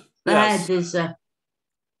is. The head is.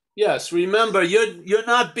 Yes, remember, you're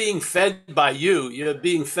not being fed by you. You're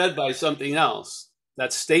being fed by something else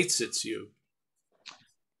that states it's you.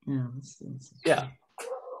 Yeah,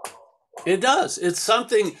 it does. It's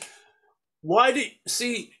something. Why do you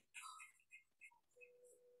see?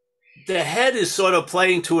 The head is sort of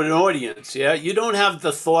playing to an audience. Yeah, you don't have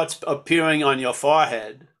the thoughts appearing on your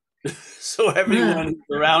forehead. so everyone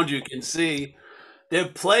who's around you can see. They're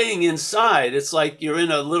playing inside. It's like you're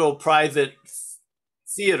in a little private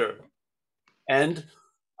theater, and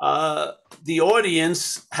the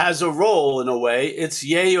audience has a role in a way. It's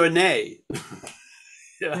yay or nay.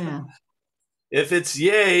 Yeah. If it's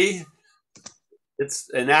yay, it's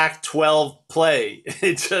an Act 12 play.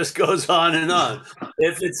 It just goes on and on.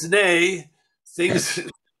 If it's nay,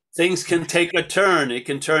 things can take a turn. It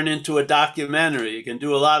can turn into a documentary. It can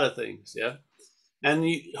do a lot of things. Yeah. And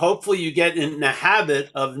hopefully you get in the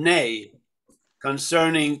habit of nay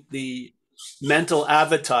concerning the mental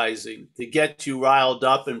advertising to get you riled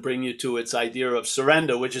up and bring you to its idea of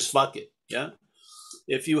surrender, which is fuck it. Yeah.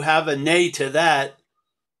 If you have a nay to that,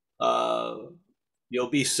 you'll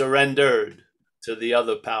be surrendered to the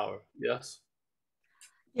other power. Yes.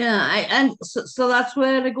 Yeah, and so that's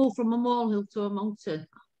where I go from a molehill to a mountain.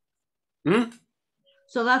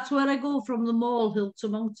 So that's where I go from the molehill to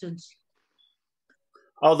mountains.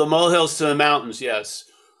 Oh, the molehills to the mountains. Yes.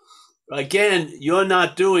 Again, you're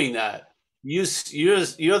not doing that. You're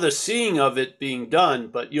the seeing of it being done,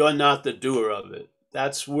 but you're not the doer of it.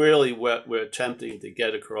 That's really what we're attempting to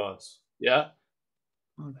get across. Yeah.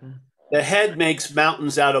 Okay. The head makes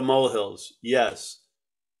mountains out of molehills. Yes.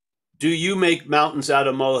 Do you make mountains out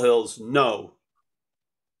of molehills? No.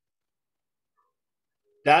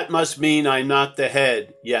 That must mean I'm not the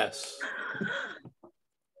head. Yes.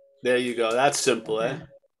 There you go. That's simple, Okay. eh?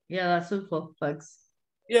 Yeah, that's simple. Thanks.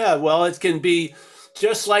 Yeah, well, it can be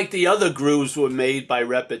just like the other grooves were made by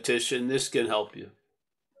repetition. This can help you.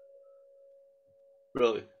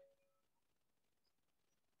 Really.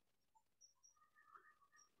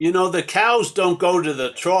 You know, the cows don't go to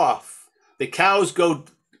the trough. The cows go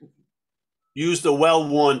use the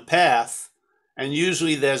well-worn path, and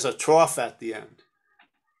usually there's a trough at the end.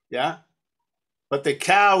 Yeah? But the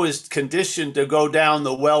cow is conditioned to go down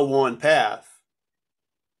the well-worn path.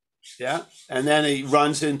 Yeah? And then he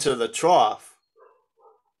runs into the trough.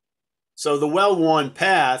 So the well-worn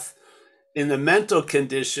path, in the mental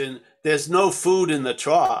condition, there's no food in the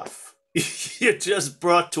trough. You're just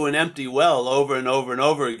brought to an empty well over and over and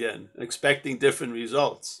over again, expecting different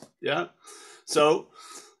results. Yeah? So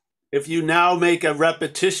if you now make a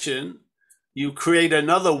repetition, you create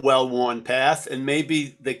another well-worn path, and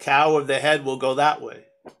maybe the cow of the head will go that way.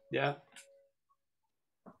 Yeah?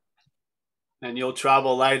 And you'll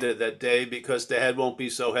travel lighter that day because the head won't be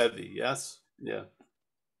so heavy. Yes? Yeah.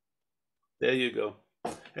 There you go.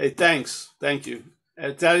 Hey, thanks. Thank you.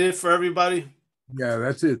 Is that it for everybody? Yeah,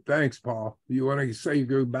 that's it. Thanks, Paul. You want to say your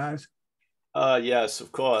goodbyes? Yes,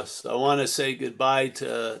 of course. I want to say goodbye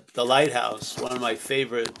to the lighthouse, one of my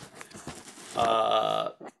favorite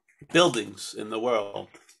buildings in the world,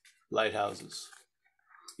 lighthouses.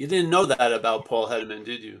 You didn't know that about Paul Hedderman,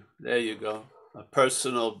 did you? There you go. A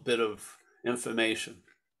personal bit of information.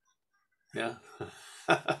 Yeah.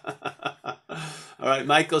 All right,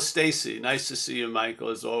 Michael Stacy. Nice to see you, Michael,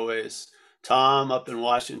 as always. Tom up in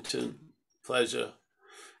Washington. Pleasure.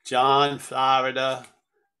 John, Florida.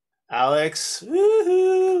 Alex.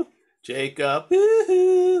 Woohoo. Jacob.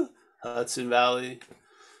 Woohoo. Hudson Valley.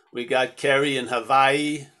 We got Kerry in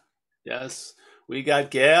Hawaii. Yes. We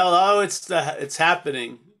got Gail. Oh, it's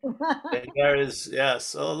happening. There is,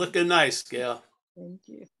 yes. Oh, looking nice, Gail. Thank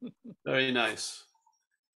you. Very nice.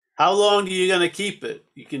 How long are you going to keep it?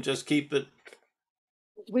 You can just keep it.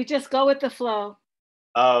 We just go with the flow.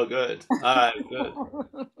 Oh, good. All right, good.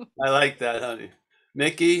 I like that, honey.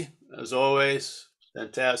 Mickey, as always,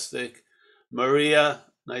 fantastic. Maria,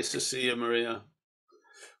 nice to see you, Maria.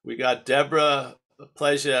 We got Deborah. A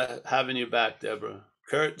pleasure having you back, Deborah.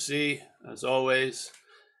 Kurt Z, as always.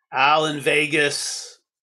 Al in Vegas.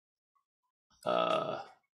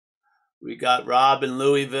 We got Rob in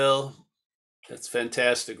Louisville. That's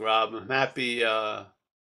fantastic, Rob. I'm happy,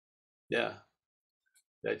 yeah,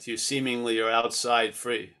 that you seemingly are outside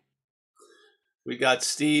free. We got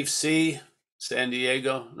Steve C, San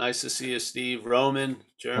Diego. Nice to see you, Steve. Roman,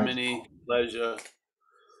 Germany. Pleasure.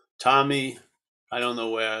 Tommy, I don't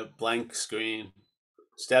know where, blank screen.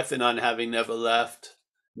 Stefan on having never left.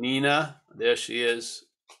 Nina, there she is.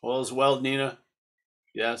 All's well, Nina.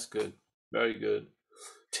 Yes, good. Very good.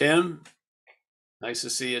 Tim, nice to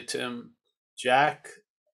see you, Tim. Jack.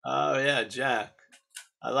 Oh, yeah, Jack.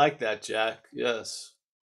 I like that, Jack. Yes.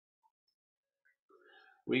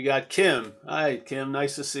 We got Kim. Hi, Kim.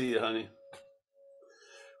 Nice to see you, honey.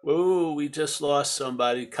 Whoa, we just lost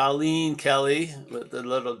somebody. Colleen Kelly with the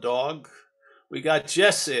little dog. We got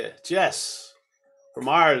Jess here. Jess from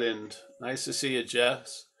Ireland. Nice to see you,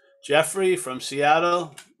 Jess. Jeffrey from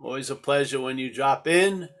Seattle. Always a pleasure when you drop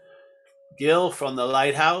in. Gil from the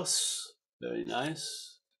Lighthouse. Very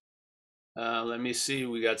nice. Let me see.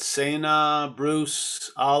 We got Sena,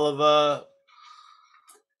 Bruce, Oliver,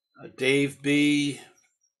 Dave B.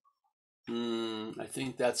 I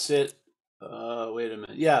think that's it. Wait a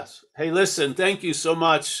minute. Yes. Hey, listen, thank you so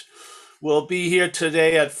much. We'll be here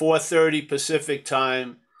today at 4:30 Pacific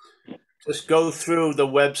time. Just go through the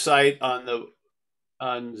website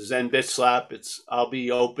on Zen Bitch Slap. I'll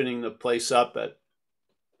be opening the place up at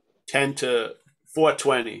 10 to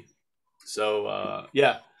 4:20. So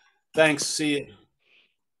yeah. Thanks. See you.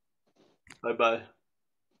 Bye-bye.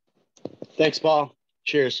 Thanks, Paul.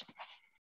 Cheers.